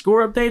I'd get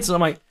score updates, and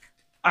I'm like,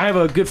 I have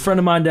a good friend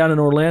of mine down in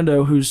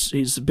Orlando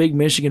he's a big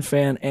Michigan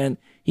fan, and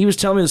he was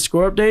telling me the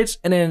score updates,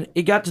 and then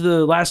it got to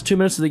the last 2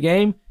 minutes of the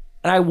game,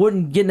 and I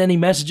wasn't getting any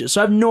messages.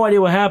 So I have no idea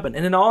what happened.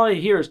 And then all I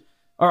hear is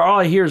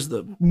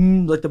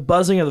the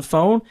buzzing of the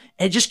phone,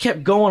 and it just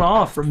kept going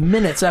off for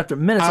minutes after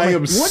minutes. I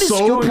am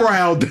so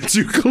proud that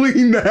you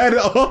cleaned that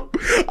up.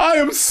 I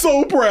am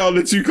so proud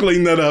that you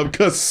cleaned that up,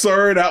 because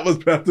sir, that was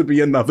about to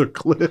be another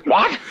clip.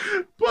 What?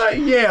 But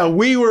yeah,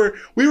 we were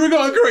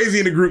going crazy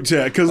in the group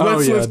chat because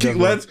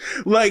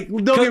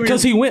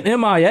because he went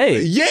MIA.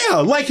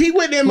 Yeah, he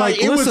went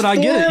MIA. Listen, I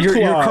get it.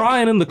 You're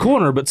crying in the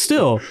corner, but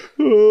still,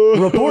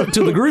 report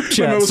to the group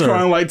chat. I was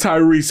crying like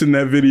Tyrese in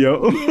that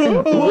video.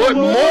 What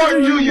more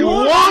do you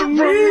want from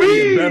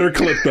me? You better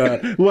clip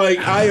that.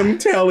 I am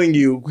telling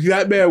you,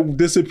 that man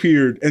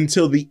disappeared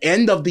until the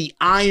end of the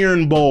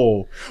Iron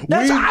Bowl.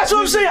 That's what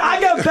I'm saying. I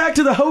got back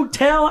to the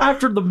hotel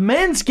after the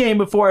men's game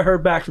before I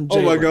heard back from Jalen.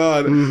 Oh my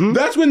God. Mm-hmm.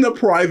 That's when the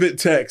private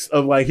text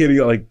of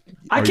hitting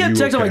I kept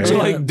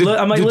texting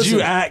did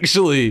you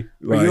actually?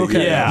 Are you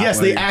okay? Yeah. Yes,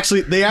 they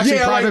actually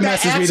private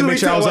messaged me to make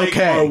sure I was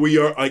okay.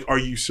 Are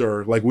you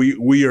sure?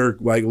 We are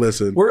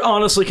listen. We're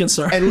honestly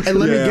concerned. And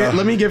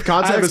let me give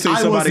context. I haven't seen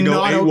somebody go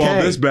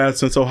AWOL this bad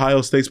since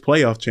Ohio State's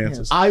playoff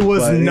chances. I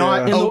was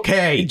not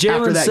okay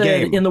after that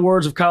game. In the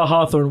words of Kyle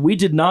Hawthorne, we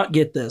did not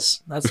get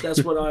this.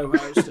 That's what Ohio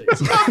State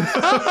said.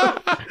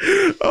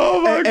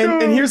 Oh my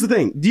God. And here's the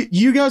thing. Do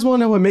you guys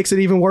want to know what makes it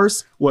even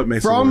worse? What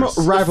makes it worse?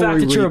 From rivalry the fact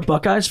that week. you're a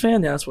Buckeyes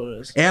fan? Yeah, that's what it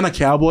is. And a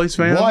Cowboys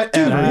fan?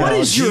 What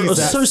is your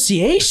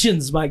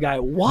associations, my guy?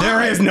 Why?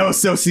 There is no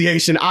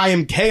association. I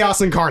am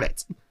chaos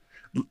incarnate.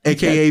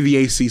 AKA the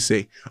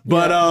ACC.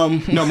 But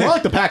no, more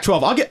like the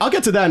Pac-12. I'll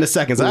get to that in a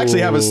second. So I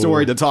actually have a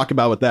story to talk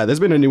about with that. There's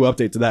been a new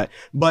update to that.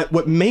 But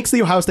what makes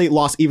the Ohio State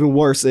loss even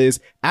worse is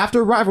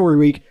after rivalry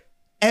week,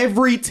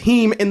 every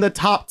team in the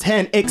top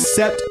 10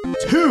 except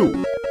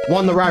 2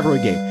 won the rivalry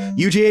game.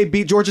 UGA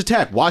beat Georgia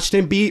Tech.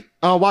 Washington beat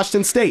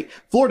Washington State.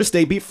 Florida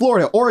State beat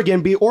Florida.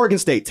 Oregon beat Oregon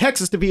State.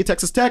 Texas defeated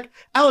Texas Tech.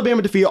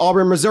 Alabama defeated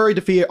Auburn. Missouri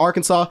defeated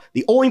Arkansas.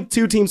 The only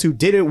 2 teams who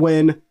didn't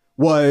win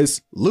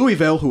was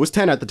Louisville, who was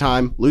 10 at the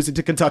time, losing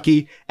to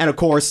Kentucky, and of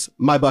course,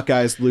 my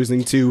Buckeyes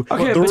losing to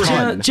okay, but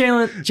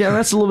Jalen,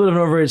 that's a little bit of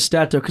an overrated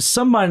stat, though, because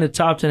somebody in the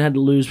top 10 had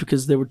to lose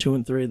because they were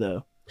 2-3,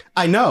 though.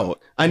 I know.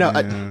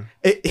 Yeah.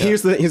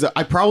 Here's the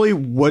I probably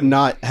wouldn't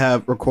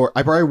have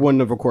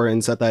recorded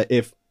and said that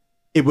if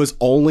it was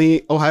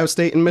only Ohio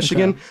State and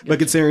Michigan, okay. But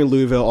considering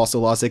Louisville also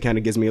lost, it kind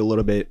of gives me a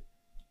little bit.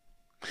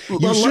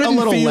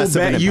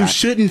 You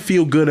shouldn't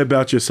feel good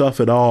about yourself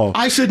at all.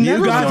 I should never.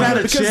 You guys had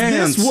a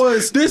chance.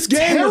 This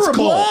game was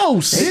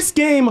close. This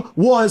game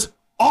was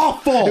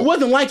awful. It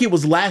wasn't like it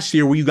was last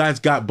year where you guys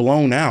got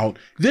blown out.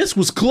 This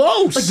was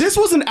close. This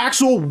was an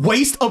actual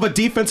waste of a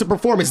defensive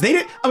performance. They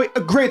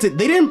didn't. Granted,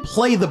 they didn't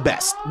play the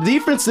best. The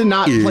defense did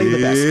not play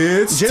the best.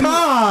 It's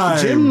time.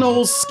 Jim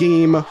Knowles'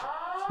 scheme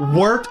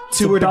worked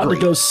to a degree. About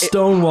to go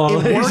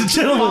Stonewall. It worked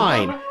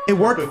fine. It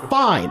worked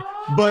fine.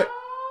 But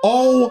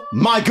oh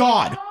my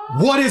God,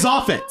 what is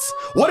offense?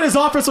 What is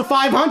offense with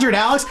 500,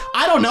 Alex?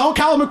 I don't know.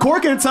 Callum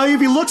McCord can tell you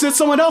if he looks at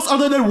someone else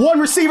other than one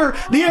receiver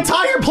the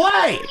entire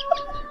play.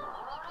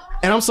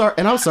 And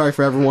I'm sorry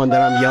for everyone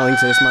that I'm yelling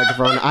to this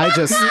microphone.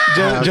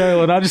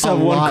 Jalen, I just have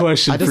one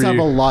question for you. I just have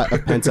a lot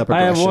of pent up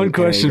aggression. I have one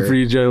question for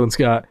you, Jalen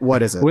Scott.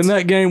 What is it? When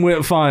that game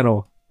went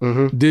final,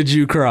 did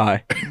you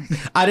cry?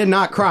 I did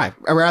not cry.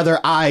 Rather,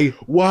 I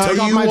took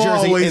off my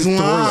jersey and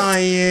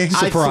lying?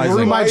 I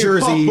threw my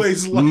jersey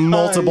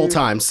multiple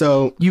times.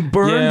 So you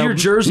burned your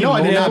jersey? No,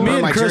 I did not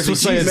burn my jersey.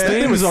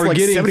 Things are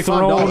getting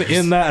thrown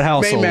in that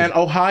household. Man,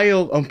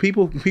 Ohio,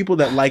 people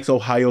that likes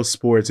Ohio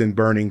sports and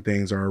burning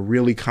things are a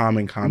really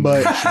common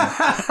combination.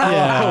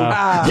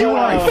 You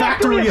are a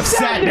factory of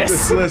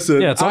sadness.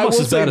 Listen, it's almost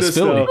as bad as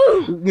Philly.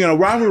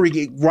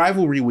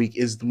 Rivalry week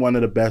is one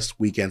of the best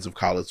weekends of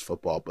college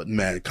football, but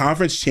man,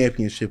 conference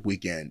championship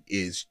weekend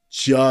is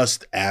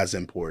just as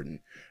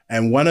important.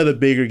 And one of the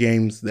bigger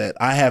games that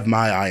I have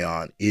my eye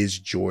on is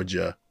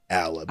Georgia,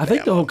 Alabama. I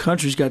think the whole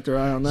country's got their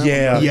eye on that.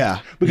 Yeah.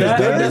 Because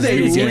that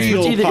is a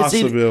real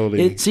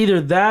possibility. It's either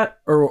that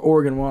or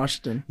Oregon,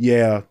 Washington.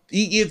 Yeah.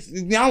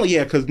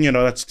 Because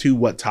that's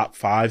two top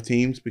 5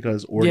 teams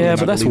because Oregon. Yeah,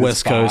 but that's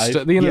West Coast.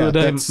 At the end of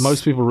the day,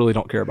 most people really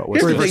don't care about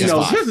West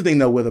Coast. Here's the thing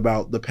though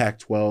about the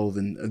Pac-12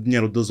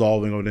 and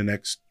dissolving over the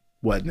next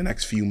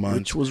few months.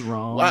 Which was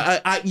wrong.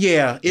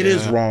 It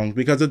is wrong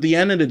because at the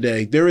end of the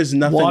day, there is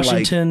nothing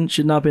Washington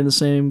should not be in the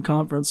same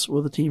conference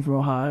with a team from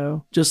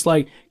Ohio. Just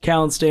like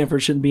Cal and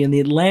Stanford shouldn't be in the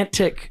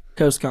Atlantic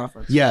Coast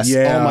Conference. Yes.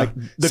 Yeah.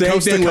 The same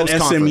coast thing to with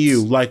coast SMU.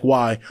 conference. Like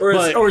why? Or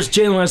as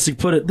Jalen Lessig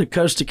put it, the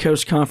Coast to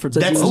Coast Conference.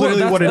 That's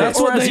literally what it is. That's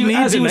what they need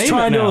as he was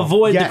trying to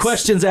avoid the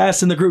questions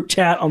asked in the group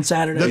chat on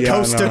Saturday. The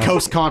coast to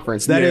coast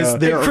conferse. That is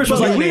their. Chris was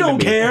like, we don't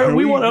care.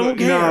 We don't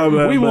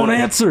care. We want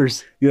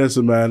answers. Yes,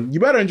 man. You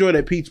better enjoy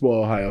that Peach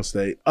Bowl, Ohio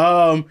State.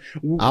 I'm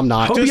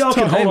not. Hope y'all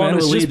can hold on to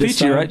the lead this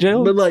time. Right,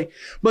 Jalen?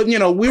 But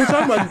we were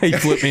talking about. He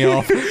flipped me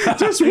off.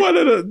 Just one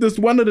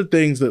of the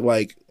things that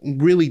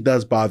really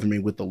does bother me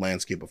with the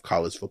landscape of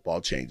college football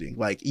changing.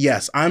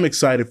 Yes, I'm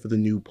excited for the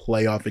new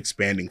playoff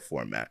expanding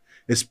format,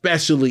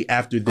 especially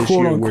after this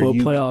quote year unquote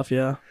playoff.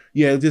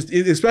 Yeah.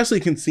 Especially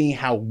can see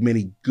how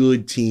many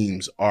good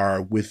teams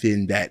are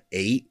within that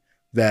 8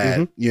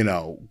 that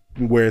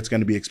where it's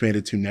going to be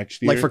expanded to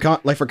next year. For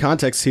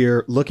context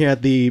here, looking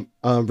at the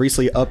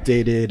recently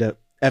updated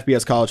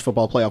FBS college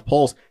football playoff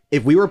polls,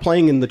 if we were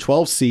playing in the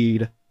 12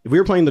 seed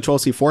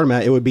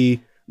format, it would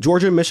be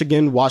Georgia,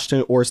 Michigan,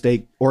 Washington,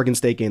 Oregon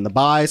State getting the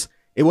buys.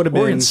 It would have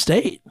been Oregon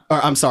State.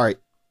 I'm sorry.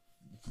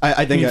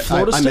 I think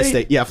I missed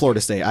State. Yeah,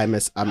 Florida State. I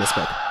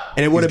misspoke.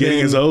 And it would have been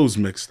getting his O's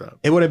mixed up.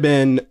 It would have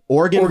been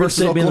Oregon versus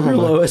State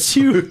Oklahoma.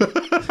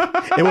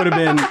 OSU. It would have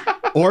been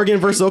Oregon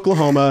versus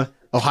Oklahoma,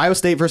 Ohio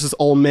State versus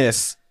Ole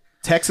Miss,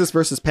 Texas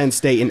versus Penn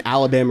State, and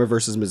Alabama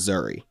versus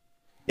Missouri.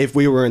 If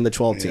we were in the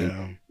 12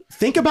 team,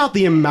 think about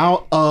the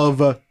amount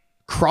of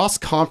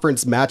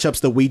cross-conference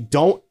matchups that we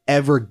don't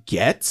ever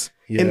get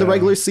in the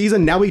regular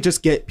season. Now we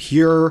just get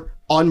pure,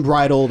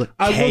 unbridled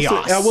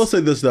chaos. I will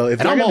say this though: if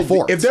they're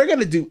going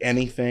to do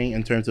anything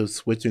in terms of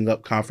switching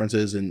up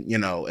conferences, and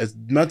as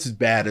much as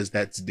bad as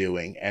that's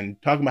doing,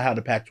 and talking about how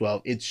the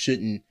Pac-12, it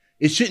shouldn't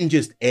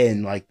just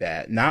end like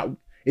that.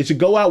 It should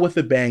go out with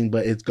a bang,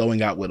 but it's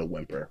going out with a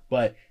whimper.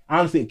 But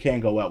honestly, it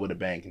can go out with a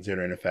bang,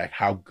 considering the fact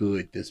how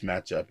good this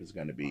matchup is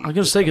going to be. I'm going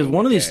to say, because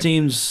one of these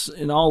teams,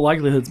 in all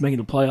likelihood, is making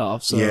the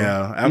playoffs. So.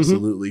 Yeah,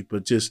 absolutely.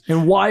 But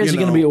and why is it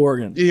going to be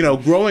Oregon?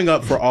 Growing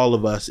up for all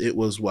of us, it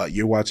was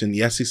you're watching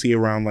the SEC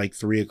around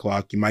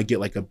 3:00. You might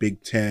get a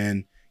Big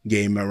Ten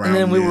game around.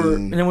 And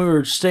then we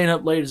were staying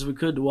up late as we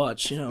could to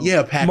watch.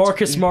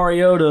 Marcus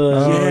Mariota.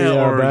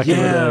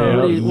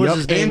 What's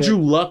his name? Andrew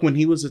Luck when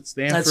he was at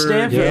Stanford.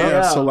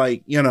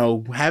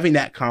 So having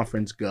that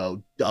conference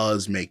go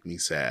does make me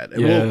sad.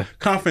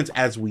 Conference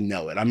as we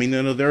know it. I mean,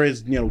 there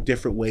is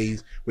different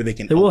ways where they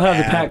can. They will have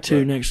the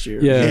Pac-2 next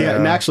year. Yeah.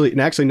 And actually,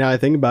 now I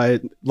think about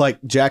it,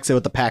 like Jack said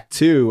with the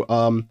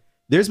Pac-2,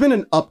 there's been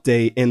an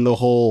update in the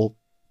whole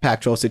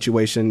Pac-12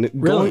 situation.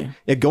 Really?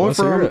 Going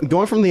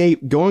from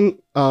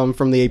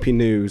the AP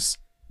News,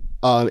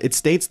 it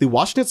states the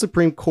Washington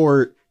Supreme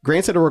Court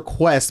granted a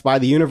request by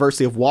the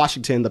University of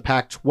Washington, the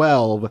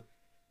Pac-12,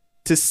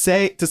 to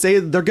say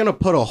they're going to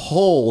put a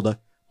hold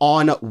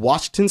on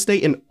Washington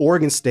State and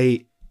Oregon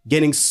State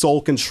getting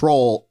sole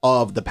control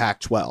of the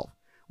Pac-12,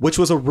 which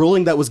was a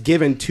ruling that was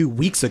given 2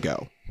 weeks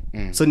ago.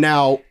 So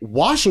now the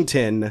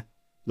Washington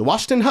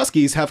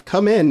Huskies have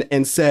come in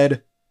and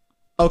said,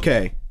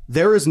 okay,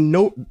 there is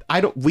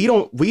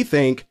we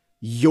think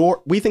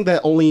that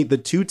only the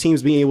 2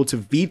 teams being able to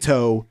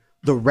veto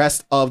the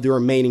rest of the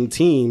remaining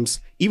teams,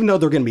 even though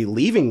they're going to be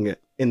leaving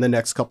in the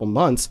next couple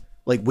months,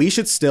 we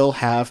should still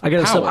have power.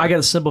 I got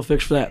a simple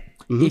fix for that.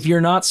 If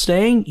you're not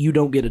staying, you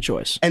don't get a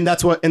choice. And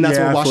that's what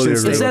Washington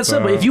State. It's that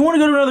simple. If you want to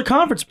go to another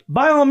conference,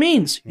 by all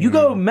means, you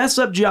go mess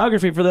up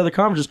geography for the other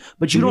conferences,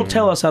 but you don't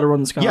tell us how to run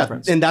this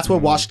conference. Yeah, and that's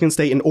what Washington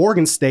State and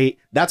Oregon State,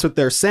 that's what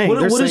they're saying.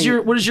 What is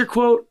your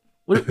quote?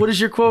 What is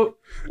your quote?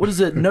 what is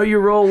it? Know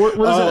your role. What is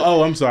it?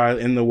 Oh, I'm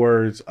sorry. In the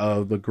words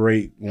of the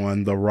great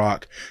one, The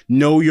Rock,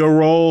 know your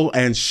role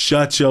and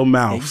shut your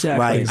mouth.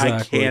 Exactly.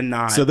 I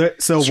cannot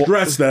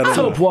stress that. I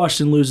hope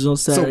Washington loses on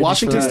Saturday. So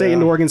Washington State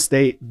and Oregon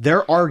State,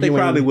 they're arguing. They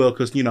probably will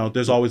because,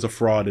 there's always a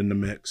fraud in the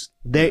mix.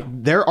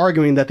 They're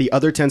arguing that the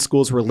other 10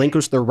 schools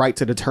relinquished their right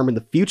to determine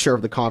the future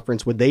of the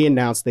conference when they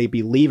announced they'd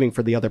be leaving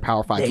for the other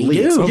Power 5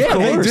 leagues. Do. Yeah,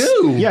 they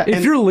do. Yeah,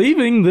 if you're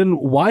leaving, then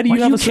why do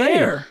you have a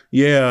say?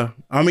 Yeah.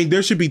 I mean,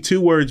 there should be 2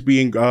 words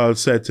being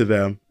said to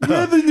them.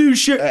 Revenue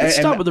sharing.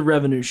 Stop with the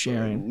revenue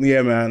sharing.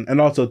 Yeah, man.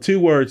 And also 2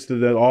 words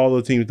to all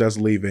the teams that's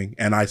leaving.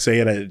 And I say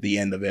it at the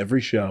end of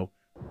every show.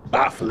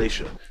 Bye,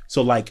 Felicia.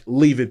 So,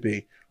 leave it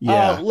be.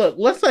 Yeah. Look,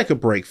 let's take a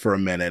break for a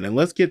minute and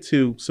let's get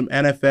to some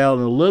NFL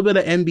and a little bit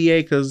of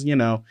NBA because,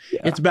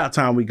 it's about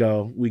time we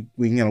go. We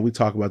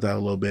talk about that a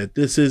little bit.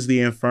 This is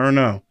the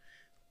Inferno.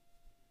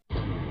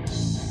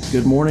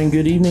 Good morning,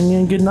 good evening,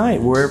 and good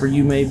night, wherever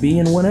you may be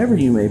and whenever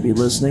you may be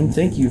listening.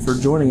 Thank you for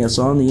joining us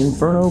on the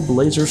Inferno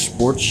Blazer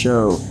Sports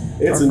Show.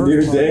 It's a new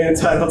day in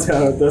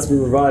Titletown. Thus, we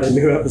provide a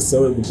new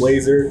episode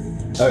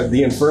of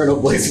the Inferno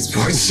Blazer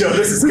Sports Show.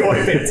 This is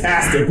going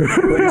fantastic,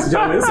 ladies and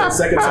gentlemen. This is our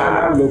second time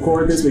having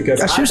recorded this because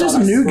gosh, here's this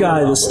new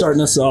guy that's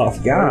starting us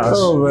off. Gosh,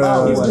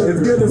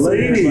 it's good to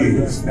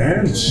ladies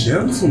and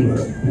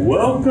gentlemen,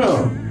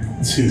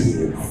 welcome to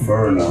the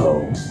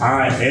Inferno.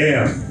 I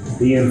am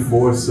the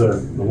enforcer,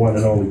 the one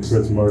and only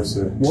Chris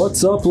Mercer.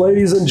 What's up,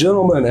 ladies and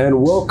gentlemen,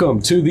 and welcome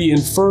to the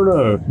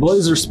Inferno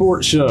Blazer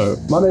Sports Show.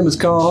 My name is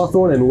Kyle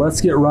Hawthorne, and let's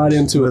get right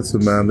into it.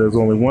 Listen, man, there's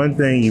only one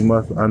thing you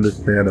must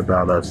understand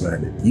about us,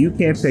 man. If you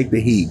can't take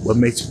the heat, what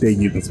makes you think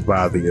you can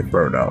survive the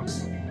Inferno?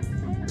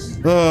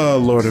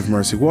 Oh, Lord have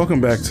mercy.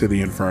 Welcome back to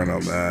the Inferno,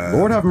 man.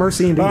 Lord have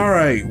mercy indeed. All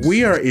right,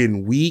 we are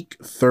in week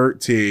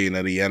 13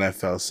 of the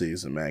NFL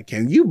season, man.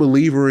 Can you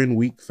believe we're in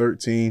week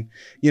 13?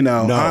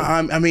 No.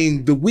 I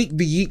mean,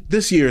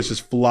 this year is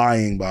just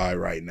flying by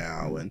right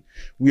now, and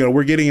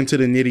we're getting into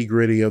the nitty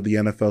gritty of the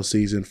NFL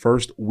season.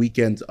 First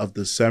weekend of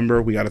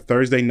December, we got a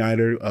Thursday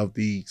nighter of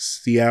the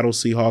Seattle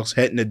Seahawks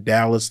heading to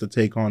Dallas to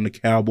take on the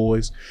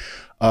Cowboys.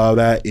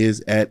 That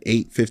is at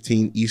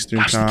 8:15 Eastern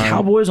time. The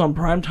Cowboys on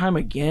prime time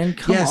again?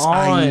 Come on.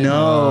 I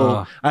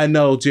know. I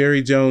know.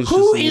 Jerry Jones.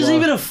 Who is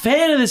even a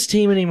fan of this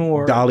team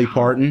anymore? Dolly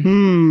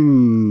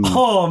Parton.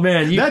 Oh,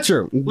 man. That's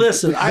true.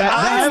 Listen,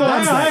 I'm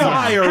on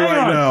fire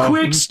right now.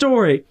 Quick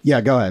story.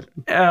 Yeah, go ahead.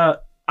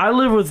 I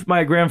live with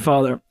my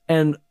grandfather,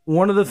 and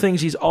one of the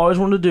things he's always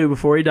wanted to do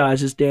before he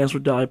dies is dance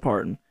with Dolly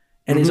Parton.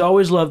 And he's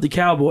always loved the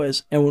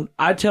Cowboys. And when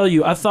I tell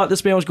you, I thought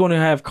this man was going to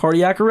have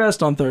cardiac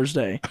arrest on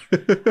Thursday.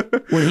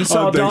 When he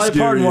saw Dolly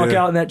Parton walk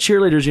out in that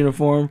cheerleader's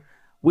uniform,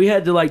 we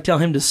had to tell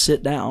him to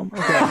sit down.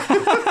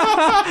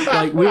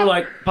 Okay. We were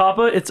like,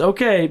 Papa, it's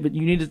okay, but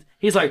you need to.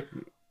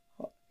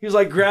 He was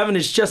grabbing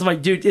his chest. I'm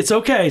like, dude, it's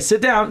okay.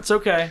 Sit down. It's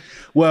okay.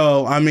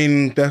 Well, I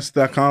mean, that's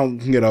that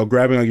kind of,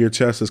 grabbing on your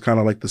chest is kind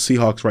of like the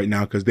Seahawks right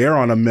now because they're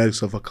on a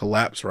mix of a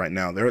collapse right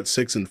now. They're at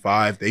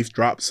 6-5. They've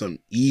dropped some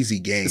easy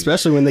games,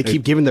 especially when they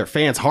keep giving their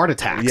fans heart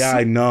attacks. Yeah,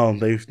 I know.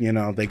 They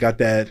got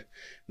that.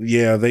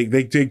 Yeah,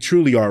 they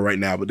truly are right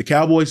now. But the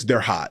Cowboys,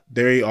 they're hot.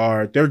 They're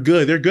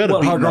good. They're good.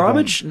 What, hot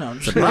garbage? No,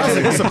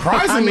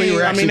 surprisingly,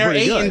 they're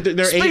 8.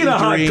 They're Speaking of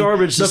hot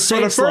garbage, for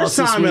the first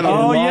time in a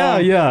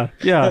long.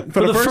 Yeah.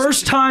 For the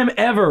first time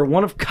ever,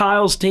 one of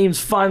Kyle's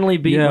teams finally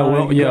beat.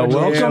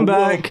 Welcome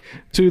back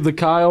to the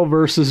Kyle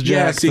versus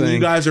Jack thing. You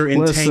guys are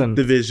in tank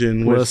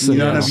division with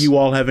none of you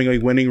all having a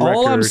winning record.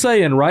 All I'm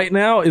saying right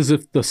now is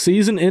if the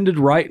season ended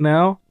right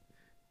now,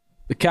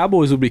 the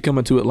Cowboys would be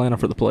coming to Atlanta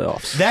for the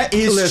playoffs. That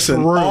is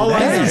true.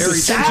 That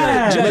is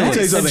sad. Let me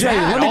tell you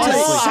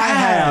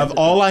something.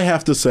 All I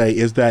have to say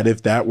is that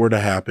if that were to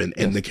happen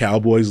and the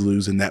Cowboys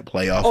lose in that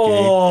playoff game,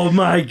 oh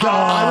my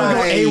God,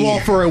 I would go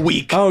AWOL for a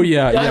week. Oh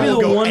yeah, that'd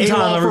be the one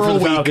time ever for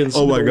the Falcons.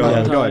 Oh my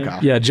God, go ahead,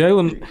 Kyle. Yeah,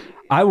 Jalen,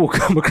 I will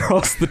come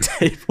across the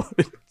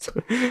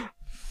table.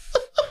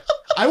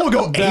 I will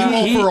go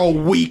AWOL for a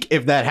week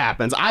if that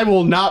happens. I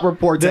will not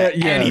report to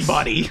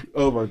anybody.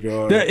 Oh my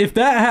God. If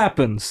that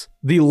happens,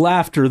 the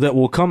laughter that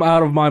will come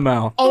out of my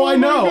mouth. Oh, I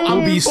know.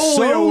 Will be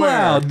so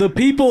loud. The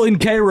people in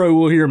Cairo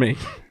will hear me.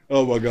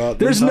 Oh my God.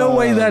 There's no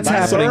way that's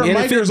happening. And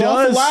if it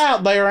does,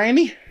 loud there, ain't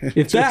he?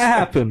 If that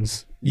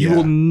happens, you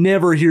will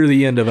never hear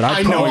the end of it.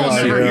 I know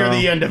I'll never hear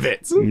the end of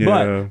it. Yeah.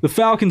 But the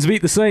Falcons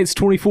beat the Saints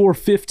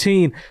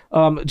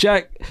 24-15.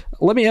 Jack,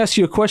 let me ask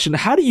you a question.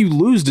 How do you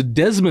lose to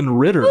Desmond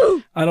Ridder?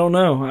 I don't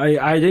know.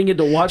 I didn't get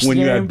to watch the game.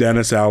 When you have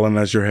Dennis Allen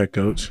as your head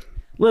coach.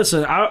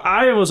 Listen,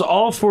 I was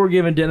all for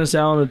giving Dennis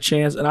Allen a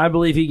chance, and I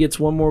believe he gets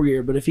one more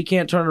year. But if he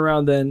can't turn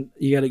around, then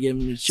you got to give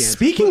him a chance.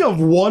 Speaking of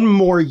one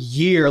more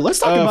year, let's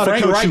talk about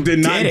Frank a coach Reich who did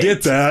not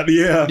get that.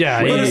 Yeah.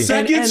 For the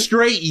second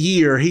straight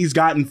year, he's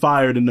gotten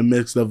fired in the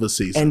midst of the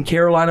season. And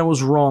Carolina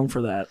was wrong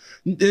for that.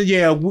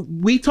 Yeah,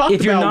 we talked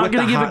about if you're not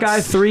going to give a guy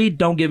 3,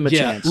 don't give him a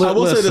chance. I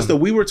will say this, though.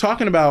 We were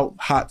talking about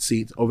hot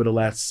seats over the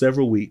last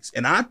several weeks,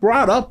 and I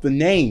brought up the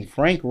name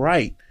Frank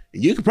Reich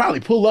You could probably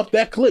pull up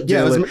that clip.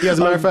 Yeah, as a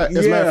matter of fact,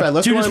 let's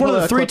Dude, go it's and one pull of the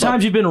that 3 clip up.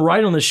 times you've been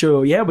right on the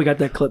show. Yeah, we got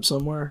that clip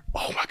somewhere.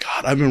 Oh my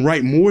God, I've been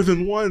right more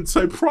than once.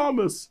 I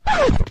promise.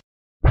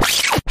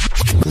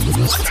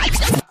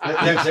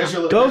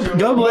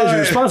 Go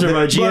Blazers, sponsored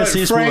by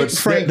GSC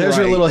Sports. Frank There's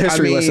your little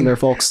history lesson there,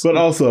 folks. But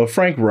also,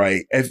 Frank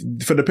Wright,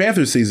 for the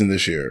Panthers season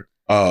this year,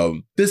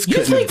 this You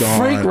couldn't think have gone.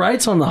 Frank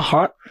Wright's on the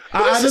hot?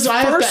 I just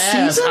have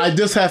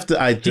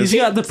to ask. He's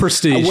got the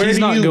prestige. He's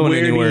not going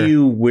anywhere.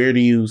 Where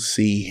do you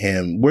see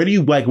him? Where do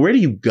you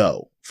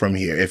go from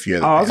here if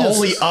you're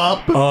Only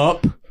up,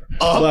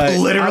 But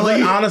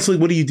literally. honestly,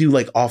 what do you do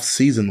like off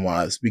season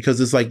wise? Because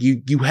it's like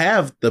you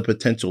have the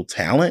potential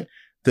talent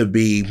to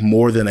be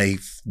more than a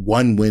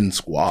 1-win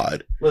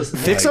squad. Listen,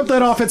 Fix up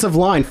that offensive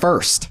line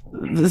first.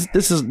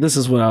 This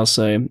is what I'll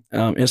say.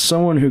 As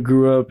someone who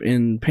grew up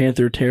in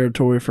Panther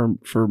territory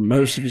for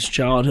most of his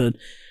childhood,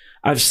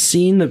 I've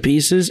seen the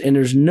pieces, and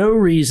there's no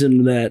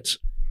reason that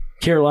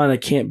Carolina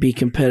can't be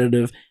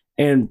competitive.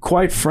 And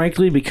quite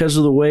frankly, because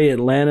of the way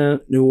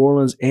Atlanta, New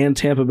Orleans, and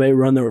Tampa Bay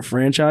run their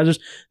franchises,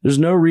 there's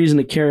no reason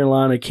that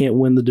Carolina can't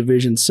win the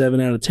division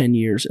 7 out of 10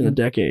 years in a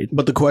decade.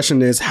 But the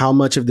question is, how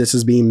much of this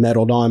is being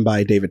meddled on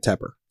by David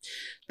Tepper?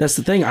 That's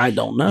the thing. I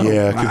don't know.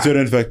 Yeah,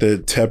 considering the fact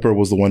that Tepper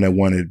was the one that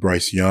wanted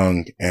Bryce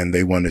Young, and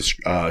they wanted,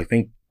 I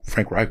think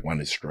Frank Reich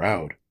wanted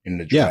Stroud in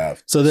the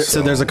draft. So there's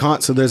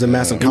a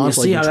massive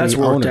conflict. See how that's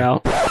worked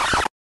out.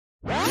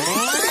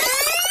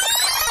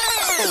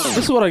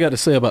 This is what I got to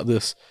say about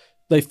this.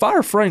 They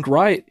fire Frank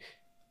Wright.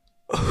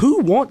 Who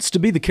wants to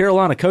be the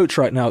Carolina coach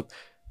right now?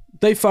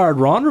 They fired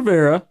Ron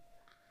Rivera,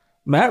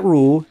 Matt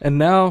Rule, and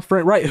now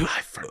Frank Wright. Who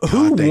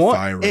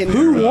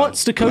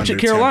wants to coach at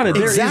Carolina?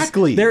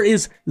 There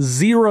is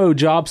zero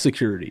job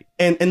security.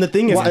 And the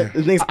thing is,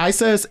 I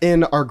says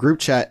in our group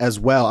chat as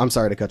well. I'm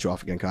sorry to cut you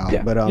off again, Kyle.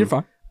 Yeah, but you're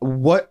fine.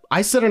 What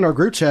I said in our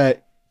group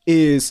chat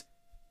is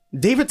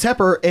David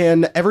Tepper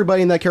and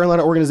everybody in that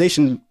Carolina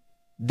organization,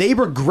 they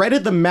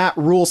regretted the Matt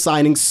Rule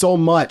signing so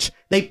much.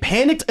 They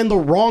panicked in the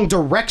wrong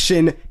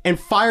direction and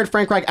fired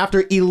Frank Reich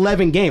after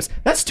 11 games.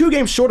 That's 2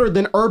 games shorter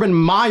than Urban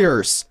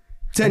Meyer's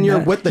tenure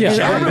with the Jets.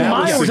 Urban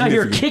Meyer was out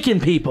here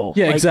kicking people.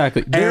 Yeah,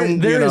 exactly. There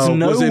is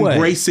no was way.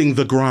 Embracing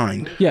the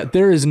grind. Yeah,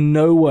 there is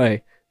no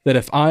way that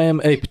if I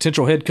am a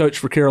potential head coach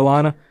for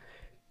Carolina,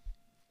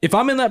 if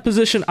I'm in that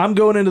position, I'm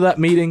going into that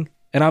meeting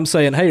and I'm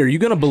saying, hey, are you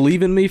going to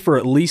believe in me for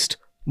at least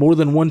more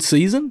than 1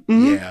 season?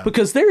 Mm-hmm. Yeah.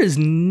 Because there is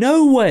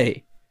no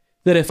way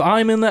that if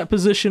I'm in that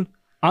position,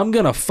 I'm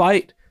going to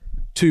fight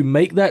to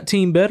make that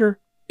team better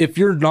if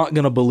you're not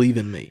going to believe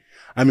in me.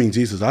 I mean,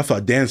 Jesus, I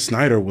thought Dan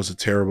Snyder was a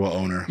terrible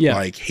owner. Yeah.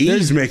 Like,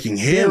 he's making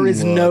him There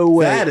is look. no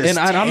way. That is And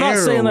I'm not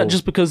saying that terrible.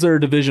 just because they're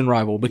a division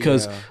rival,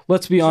 because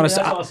let's be honest.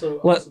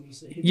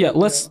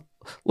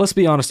 Let's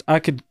be honest. I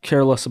could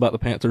care less about the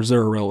Panthers.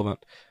 They're irrelevant.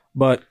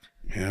 But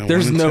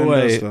there's no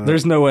way.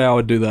 There's no way I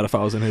would do that if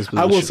I was in his position.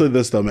 I will say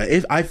this though, man.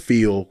 If I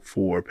feel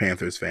for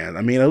Panthers fans,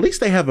 I mean, at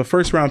least they have a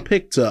 1st-round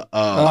pick to.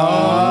 Wait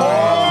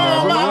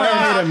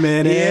a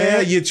minute. Yeah,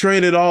 you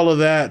traded all of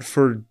that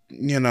for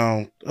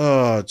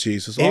oh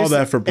Jesus, all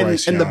that for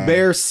Bryce and the Young.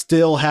 Bears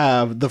still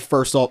have the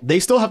first.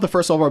 They still have the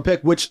first overall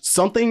pick, which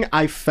something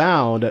I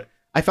found.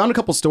 I found a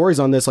couple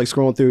stories on this, like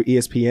scrolling through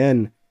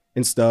ESPN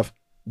and stuff.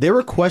 There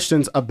were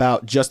questions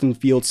about Justin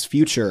Fields'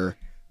 future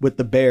with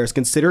the Bears,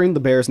 considering the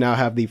Bears now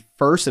have the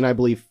 1st and I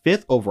believe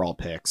 5th overall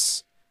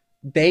picks.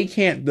 They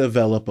can't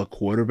develop a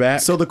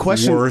quarterback. So the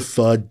question worth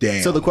a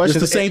damn. So the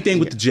question it's the is- same thing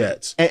with the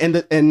Jets.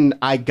 And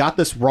I got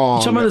this wrong.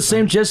 You talking about the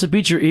same Jets that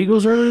beat your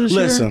Eagles earlier this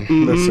year?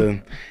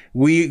 Listen.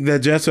 The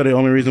Jets are the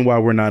only reason why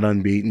we're not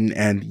unbeaten,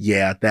 and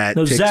that.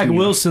 No, ticks Zach me off.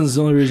 Wilson's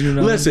the only reason you're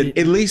not. Listen,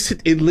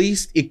 unbeaten. at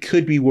least it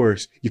could be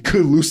worse. You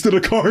could lose to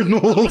the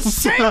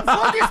Cardinals.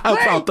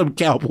 About them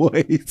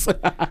Cowboys.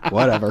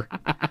 Whatever.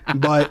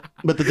 But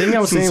the thing I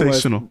was saying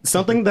was Sensational.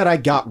 something that I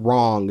got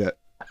wrong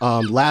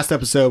last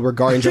episode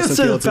regarding Justin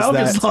Said the Fields is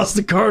Falcons that lost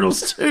the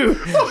Cardinals too.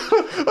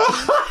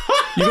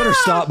 You better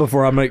stop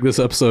before I make this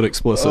episode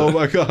explicit. Oh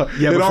my God.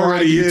 yeah, it before I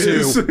already do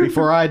is. too,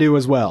 before I do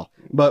as well.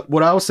 But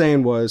what I was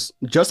saying was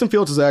Justin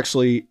Fields is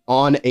actually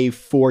on a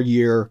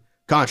 4-year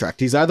contract.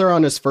 He's either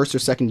on his 1st or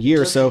 2nd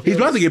year. So He's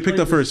about to get picked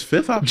up for his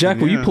 5th option. Jack,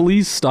 will you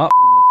please stop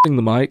the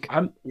mic?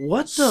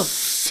 What the?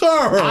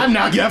 Sir. I'm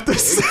not gonna have to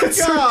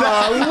censor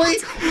that.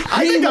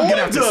 I think I'm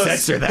gonna have to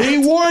censor that. He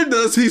warned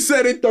us. He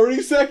said it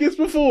 30 seconds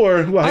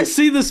before. Like, I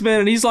see this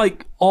man and he's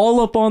like all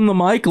up on the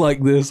mic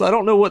like this. I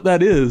don't know what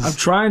that is. I'm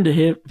trying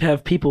to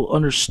have people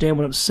understand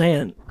what I'm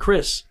saying.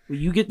 Chris, will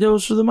you get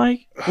those for the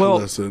mic? Well,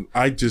 listen,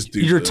 I just do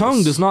your this.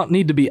 tongue does not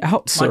need to be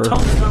out, sir. My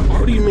tongue's not.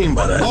 What do you mean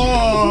by that?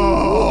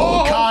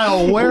 Oh,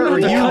 Kyle, where are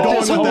you going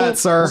with that,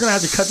 sir? We're gonna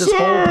have to cut this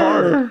whole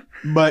part.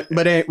 But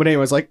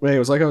anyways, like I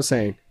was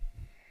saying,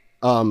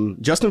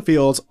 Justin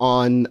Fields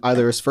on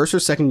either his 1st or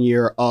 2nd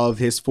year of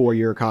his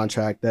 4-year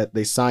contract that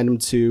they signed him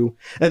to.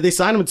 They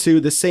signed him to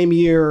the same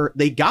year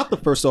they got the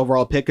 1st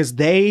overall pick because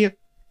the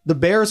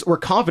Bears were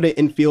confident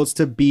in Fields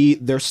to be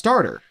their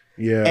starter.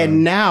 Yeah.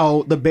 And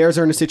now the Bears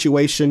are in a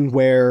situation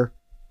where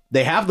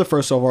They have the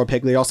first overall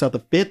pick. They also have the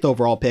 5th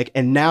overall pick.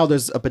 And now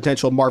there's a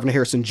potential Marvin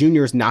Harrison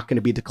Jr. is not going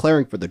to be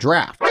declaring for the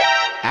draft.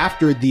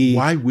 After the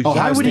why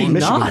would he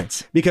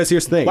not? Because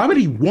here's the thing. Why would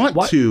he want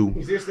to?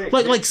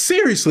 Like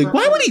seriously,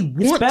 why would he want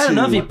to? It's bad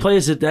enough he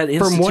plays at that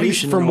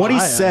institution. From what he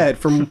said,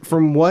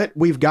 from what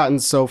we've gotten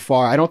so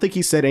far, I don't think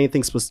he said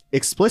anything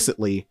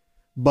explicitly.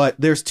 But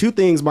there's 2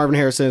 things Marvin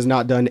Harrison has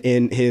not done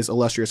in his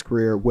illustrious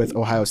career with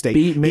Ohio State: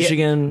 beat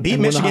Michigan,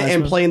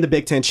 and play in the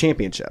Big Ten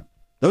championship.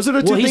 Those are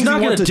the 2 things he's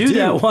not going to do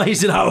that while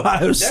he's at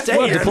Ohio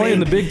State. To play in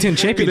the Big Ten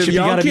championship, you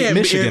got to beat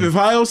Michigan. If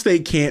Ohio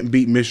State can't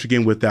beat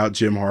Michigan without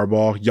Jim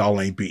Harbaugh,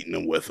 y'all ain't beating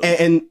them with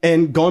him.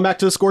 And going back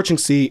to the scorching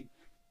seat,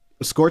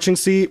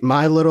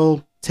 my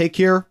little take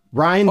here,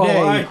 Ryan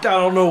Day. I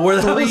don't know where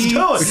the hell he's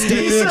going.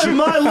 Stage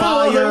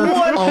fire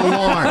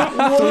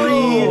alarm.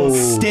 3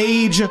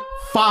 stage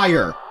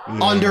fire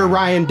under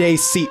Ryan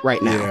Day's seat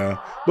right now. Yeah.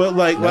 But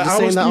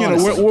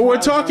we're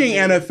talking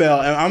NFL,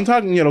 and I'm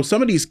talking,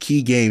 some of these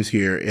key games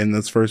here in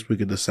this first week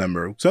of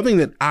December. Something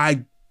that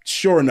I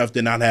sure enough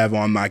did not have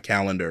on my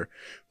calendar,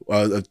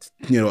 a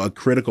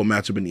critical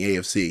matchup in the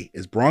AFC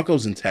is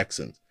Broncos and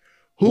Texans.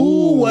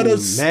 Who would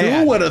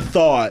have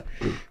thought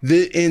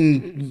that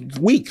in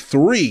week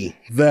 3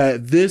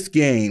 that this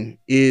game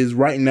is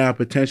right now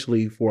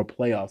potentially for a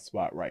playoff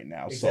spot right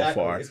now so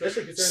far?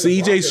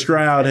 CJ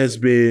Stroud has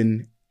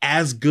been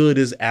as good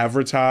as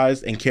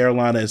advertised, and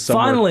Carolina is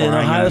somewhere finally an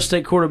Ohio out.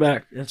 State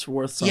quarterback. That's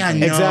worth something. Yeah,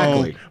 no,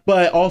 exactly.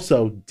 But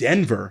also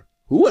Denver,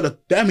 who would have?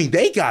 I mean,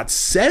 they got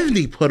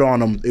 70 put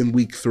on them in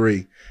week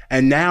 3,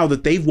 and now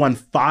that they've won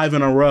 5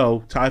 in a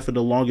row, tied for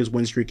the longest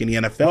win streak in the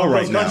NFL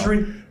right now.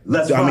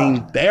 I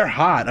mean, they're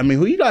hot. I mean,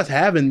 who you guys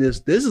have in this?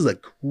 This is a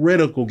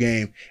critical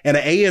game, and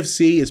the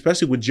AFC,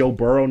 especially with Joe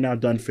Burrow now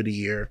done for the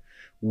year.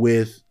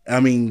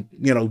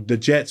 The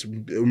Jets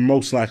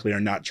most likely are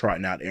not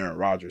trotting out Aaron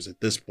Rodgers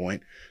at this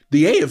point.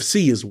 The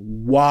AFC is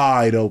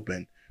wide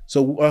open.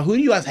 So who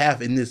do you guys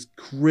have in this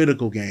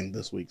critical game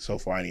this week so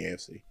far in the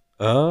AFC?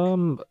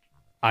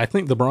 I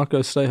think the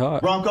Broncos stay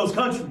hot. Broncos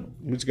country.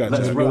 What you got?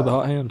 Let's go with the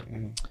hot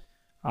hand.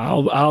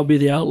 I'll be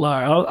the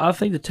outlier. I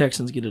think the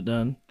Texans get it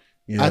done.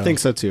 Yeah. I think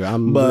so too.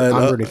 I'm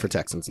rooting for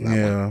Texans in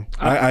that one.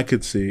 I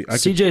could see.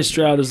 CJ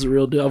Stroud is the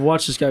real deal. I've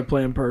watched this guy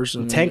play in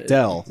person. Tank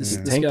Dell.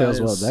 Tank Dell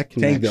as well.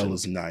 Tank Dell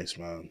is nice,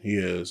 man. He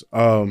is.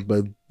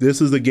 But this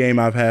is the game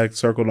I've had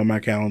circled on my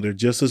calendar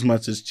just as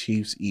much as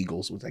Chiefs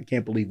Eagles, which I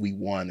can't believe we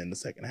won in the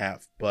second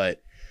half.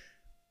 But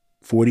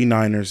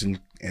 49ers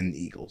and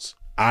Eagles.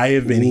 I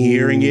have been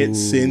hearing it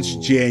since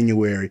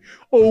January.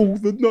 Oh,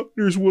 the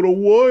Niners would have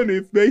won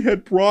if they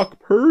had Brock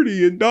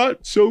Purdy and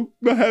not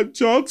had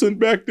Johnson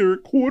back there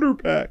at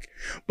quarterback.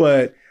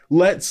 But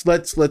let's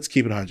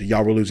keep it 100.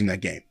 Y'all were losing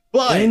that game.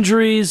 But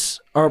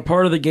injuries are a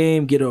part of the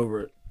game. Get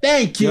over it.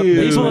 Thank you.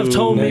 People have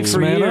told me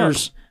for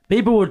years.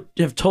 People would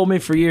have told me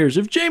for years,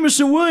 if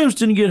Jameson Williams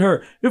didn't get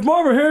hurt, if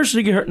Marvin Harrison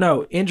didn't get hurt.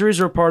 No, injuries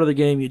are a part of the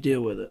game. You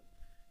deal with it.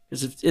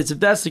 If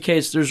that's the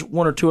case, there's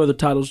 1 or 2 other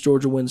titles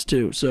Georgia wins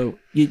too. So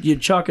you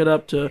chalk it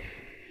up to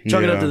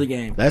the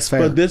game. That's fair.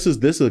 But this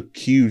is a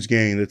huge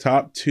game. The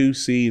top 2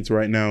 seeds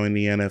right now in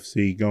the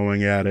NFC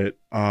going at it.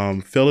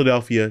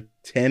 Philadelphia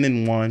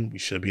 10-1. We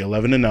should be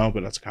 11-0,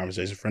 but that's a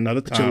conversation for another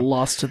time. But you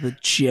lost to the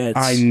Jets.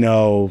 I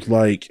know,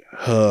 but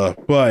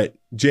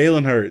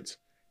Jalen Hurts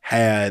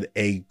had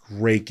a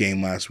great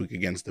game last week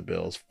against the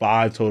Bills.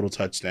 5 total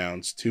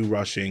touchdowns, 2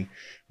 rushing,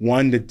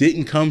 1 that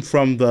didn't come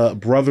from the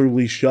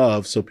brotherly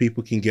shove, so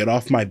people can get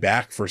off my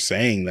back for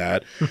saying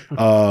that.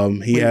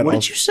 What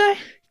did you say?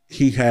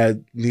 He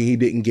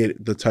didn't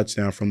get the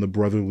touchdown from the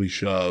brotherly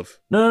shove.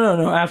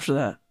 No. After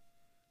that.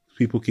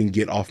 People can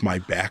get off my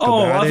back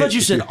I thought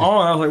you said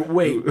on. I was like,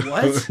 wait,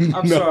 what?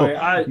 I'm sorry.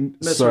 I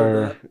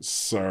misheard that.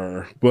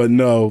 Sir. But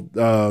no,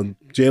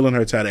 Jalen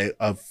Hurts had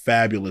a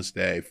fabulous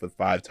day for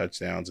 5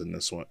 touchdowns in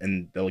this one,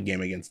 in the game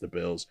against the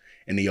Bills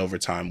in the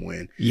overtime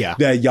win. Yeah.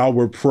 That y'all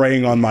were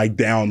praying on my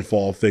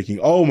downfall, thinking,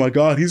 oh my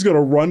God, he's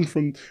gonna run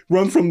from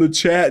the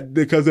chat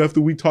because after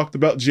we talked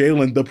about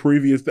Jalen the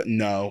previous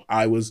no,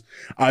 I was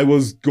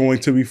going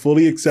to be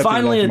fully accepted.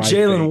 Finally, a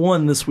Jalen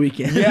won this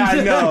weekend. Yeah,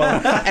 I know.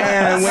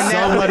 And when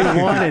somebody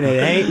won and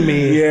it ain't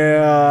me.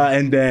 Yeah,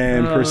 and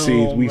then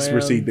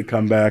proceed to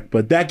come back.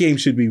 But that game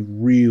should be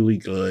really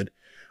good.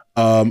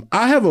 I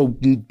have a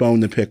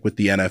bone to pick with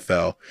the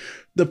NFL.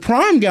 The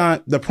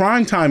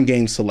prime time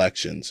game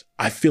selections,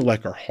 I feel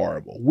like are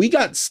horrible. We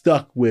got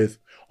stuck with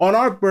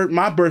on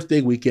my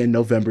birthday weekend,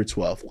 November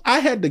 12th. I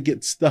had to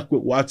get stuck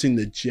with watching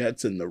the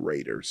Jets and the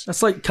Raiders.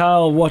 That's like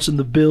Kyle watching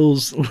the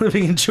Bills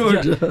living in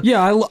Georgia.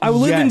 Yeah, I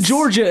live in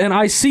Georgia and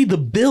I see the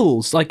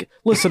Bills. Like,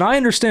 listen, I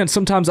understand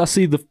sometimes I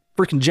see the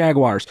freaking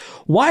Jaguars.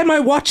 Why am I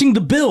watching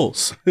the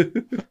Bills?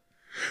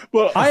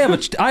 Well, I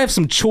have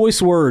some choice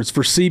words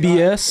for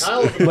CBS,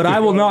 but I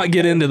will not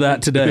get into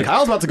that today.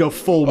 Kyle's about to go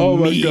full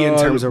me in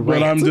terms of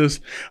rant.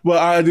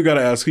 I do got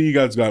to ask, who you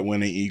guys got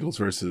winning, Eagles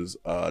versus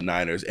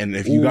Niners? And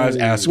if you guys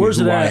ask me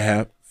who I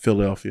have,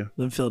 Philadelphia.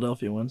 Then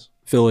Philadelphia wins.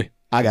 Philly.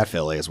 I got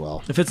Philly as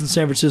well. If it's in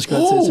San Francisco,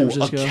 I'd say San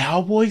Francisco. A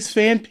Cowboys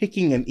fan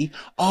picking an man.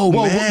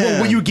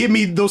 Well, when you give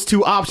me those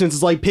two options,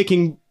 it's like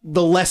picking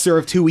the lesser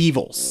of two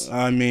evils.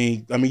 I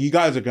mean, you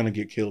guys are gonna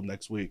get killed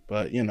next week,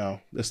 but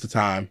it's the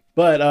time.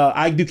 But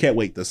I can't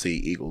wait to see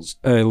Eagles.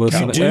 Hey,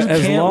 listen,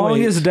 as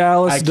long as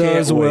Dallas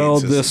does well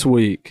this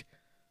week.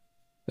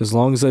 As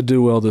long as I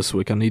do well this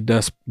week, I need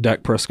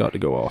Dak Prescott to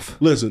go off.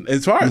 Listen,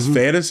 as far as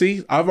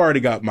fantasy, I've already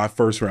got my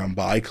first round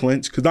bye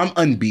clinch because I'm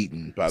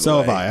unbeaten, by the way. So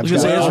have I. I was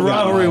going to say, it's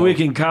rivalry week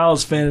in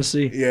Kyle's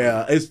fantasy.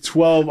 Yeah, it's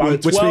 12. I'm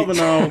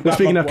 12-0.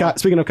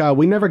 Speaking of Kyle,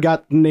 we never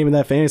got the name of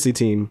that fantasy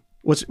team.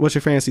 What's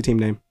your fantasy team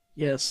name?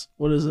 Yes.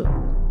 What is it?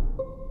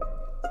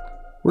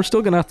 We're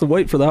still going to have to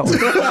wait for that one.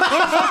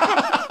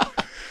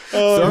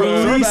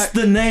 Release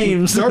the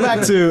names. Throw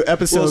back to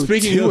episode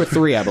 2 or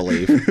 3, I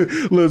believe.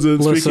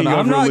 Listen,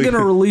 I'm not going to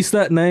release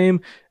that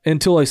name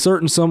until a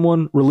certain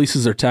someone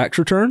releases their tax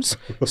returns.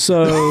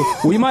 So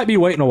we might be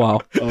waiting a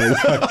while.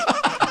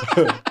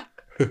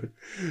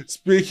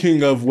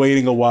 Speaking of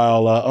waiting a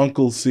while,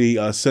 Uncle C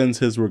sends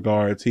his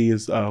regards. He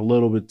is a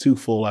little bit too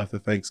full after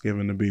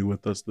Thanksgiving to be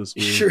with us this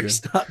week. Sure,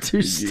 it's not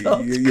too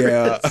stuffed.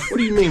 Yeah. What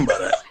do you mean by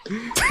that?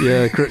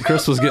 Yeah,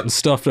 Chris was getting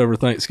stuffed over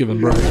Thanksgiving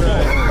break.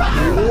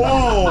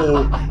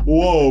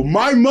 Whoa!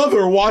 My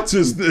mother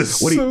watches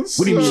this. What do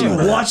you mean? She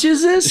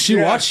watches this? She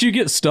watched you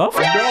get stuffed?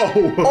 No. What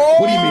do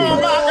you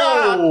mean?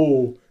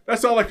 No. That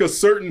sounds like a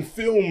certain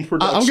film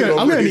production.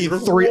 I'm gonna need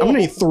three. I'm gonna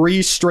need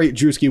 3 straight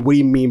Drewski. What do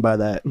you mean by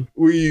that?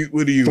 What do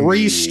you 3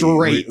 mean?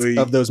 straight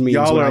of those memes.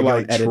 Y'all when are I go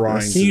like edit trying.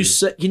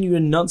 this. Can you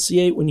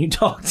enunciate when you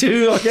talk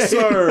to? Okay.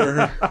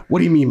 Sir. What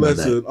do you mean by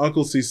Listen, that?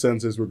 Uncle C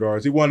sends his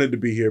regards. He wanted to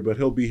be here, but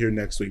he'll be here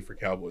next week for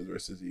Cowboys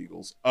versus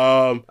Eagles.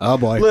 Oh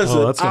boy.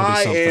 Listen, that's gonna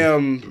be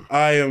something.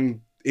 I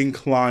am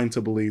inclined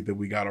to believe that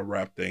we gotta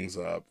wrap things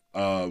up.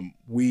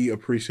 We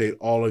appreciate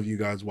all of you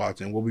guys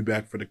watching. We'll be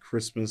back for the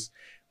Christmas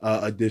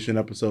edition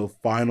episode,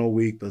 final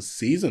week, the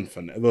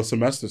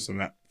semester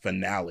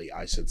finale,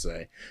 I should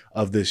say,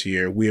 of this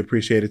year. We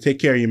appreciate it. Take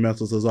care of your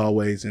mentals as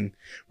always, and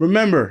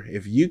remember,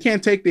 if you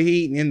can't take the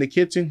heat in the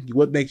kitchen,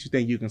 what makes you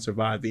think you can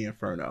survive the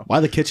Inferno? Why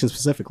the kitchen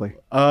specifically?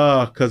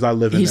 Because I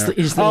live in there.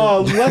 Let's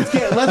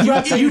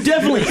wrap things. You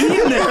definitely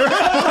eat in there.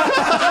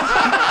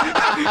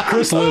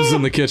 Chris lives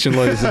in the kitchen,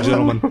 ladies and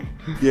gentlemen.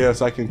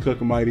 Yes, I can cook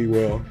mighty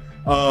well.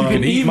 You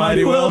can eat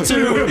mighty well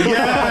too.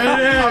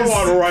 Yeah, I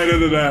want right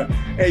into that.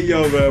 Hey,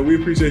 yo, man, we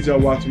appreciate y'all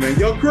watching, man.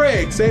 Yo,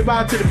 Craig, say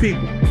bye to the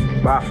people.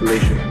 Bye,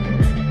 Felicia.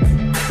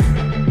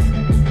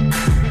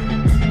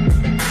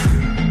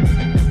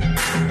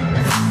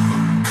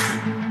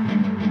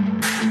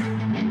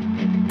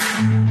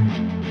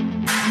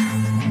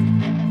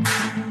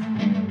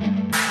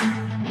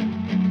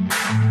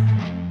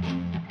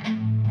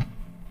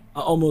 I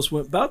almost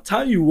went, about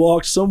time you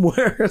walked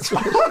somewhere.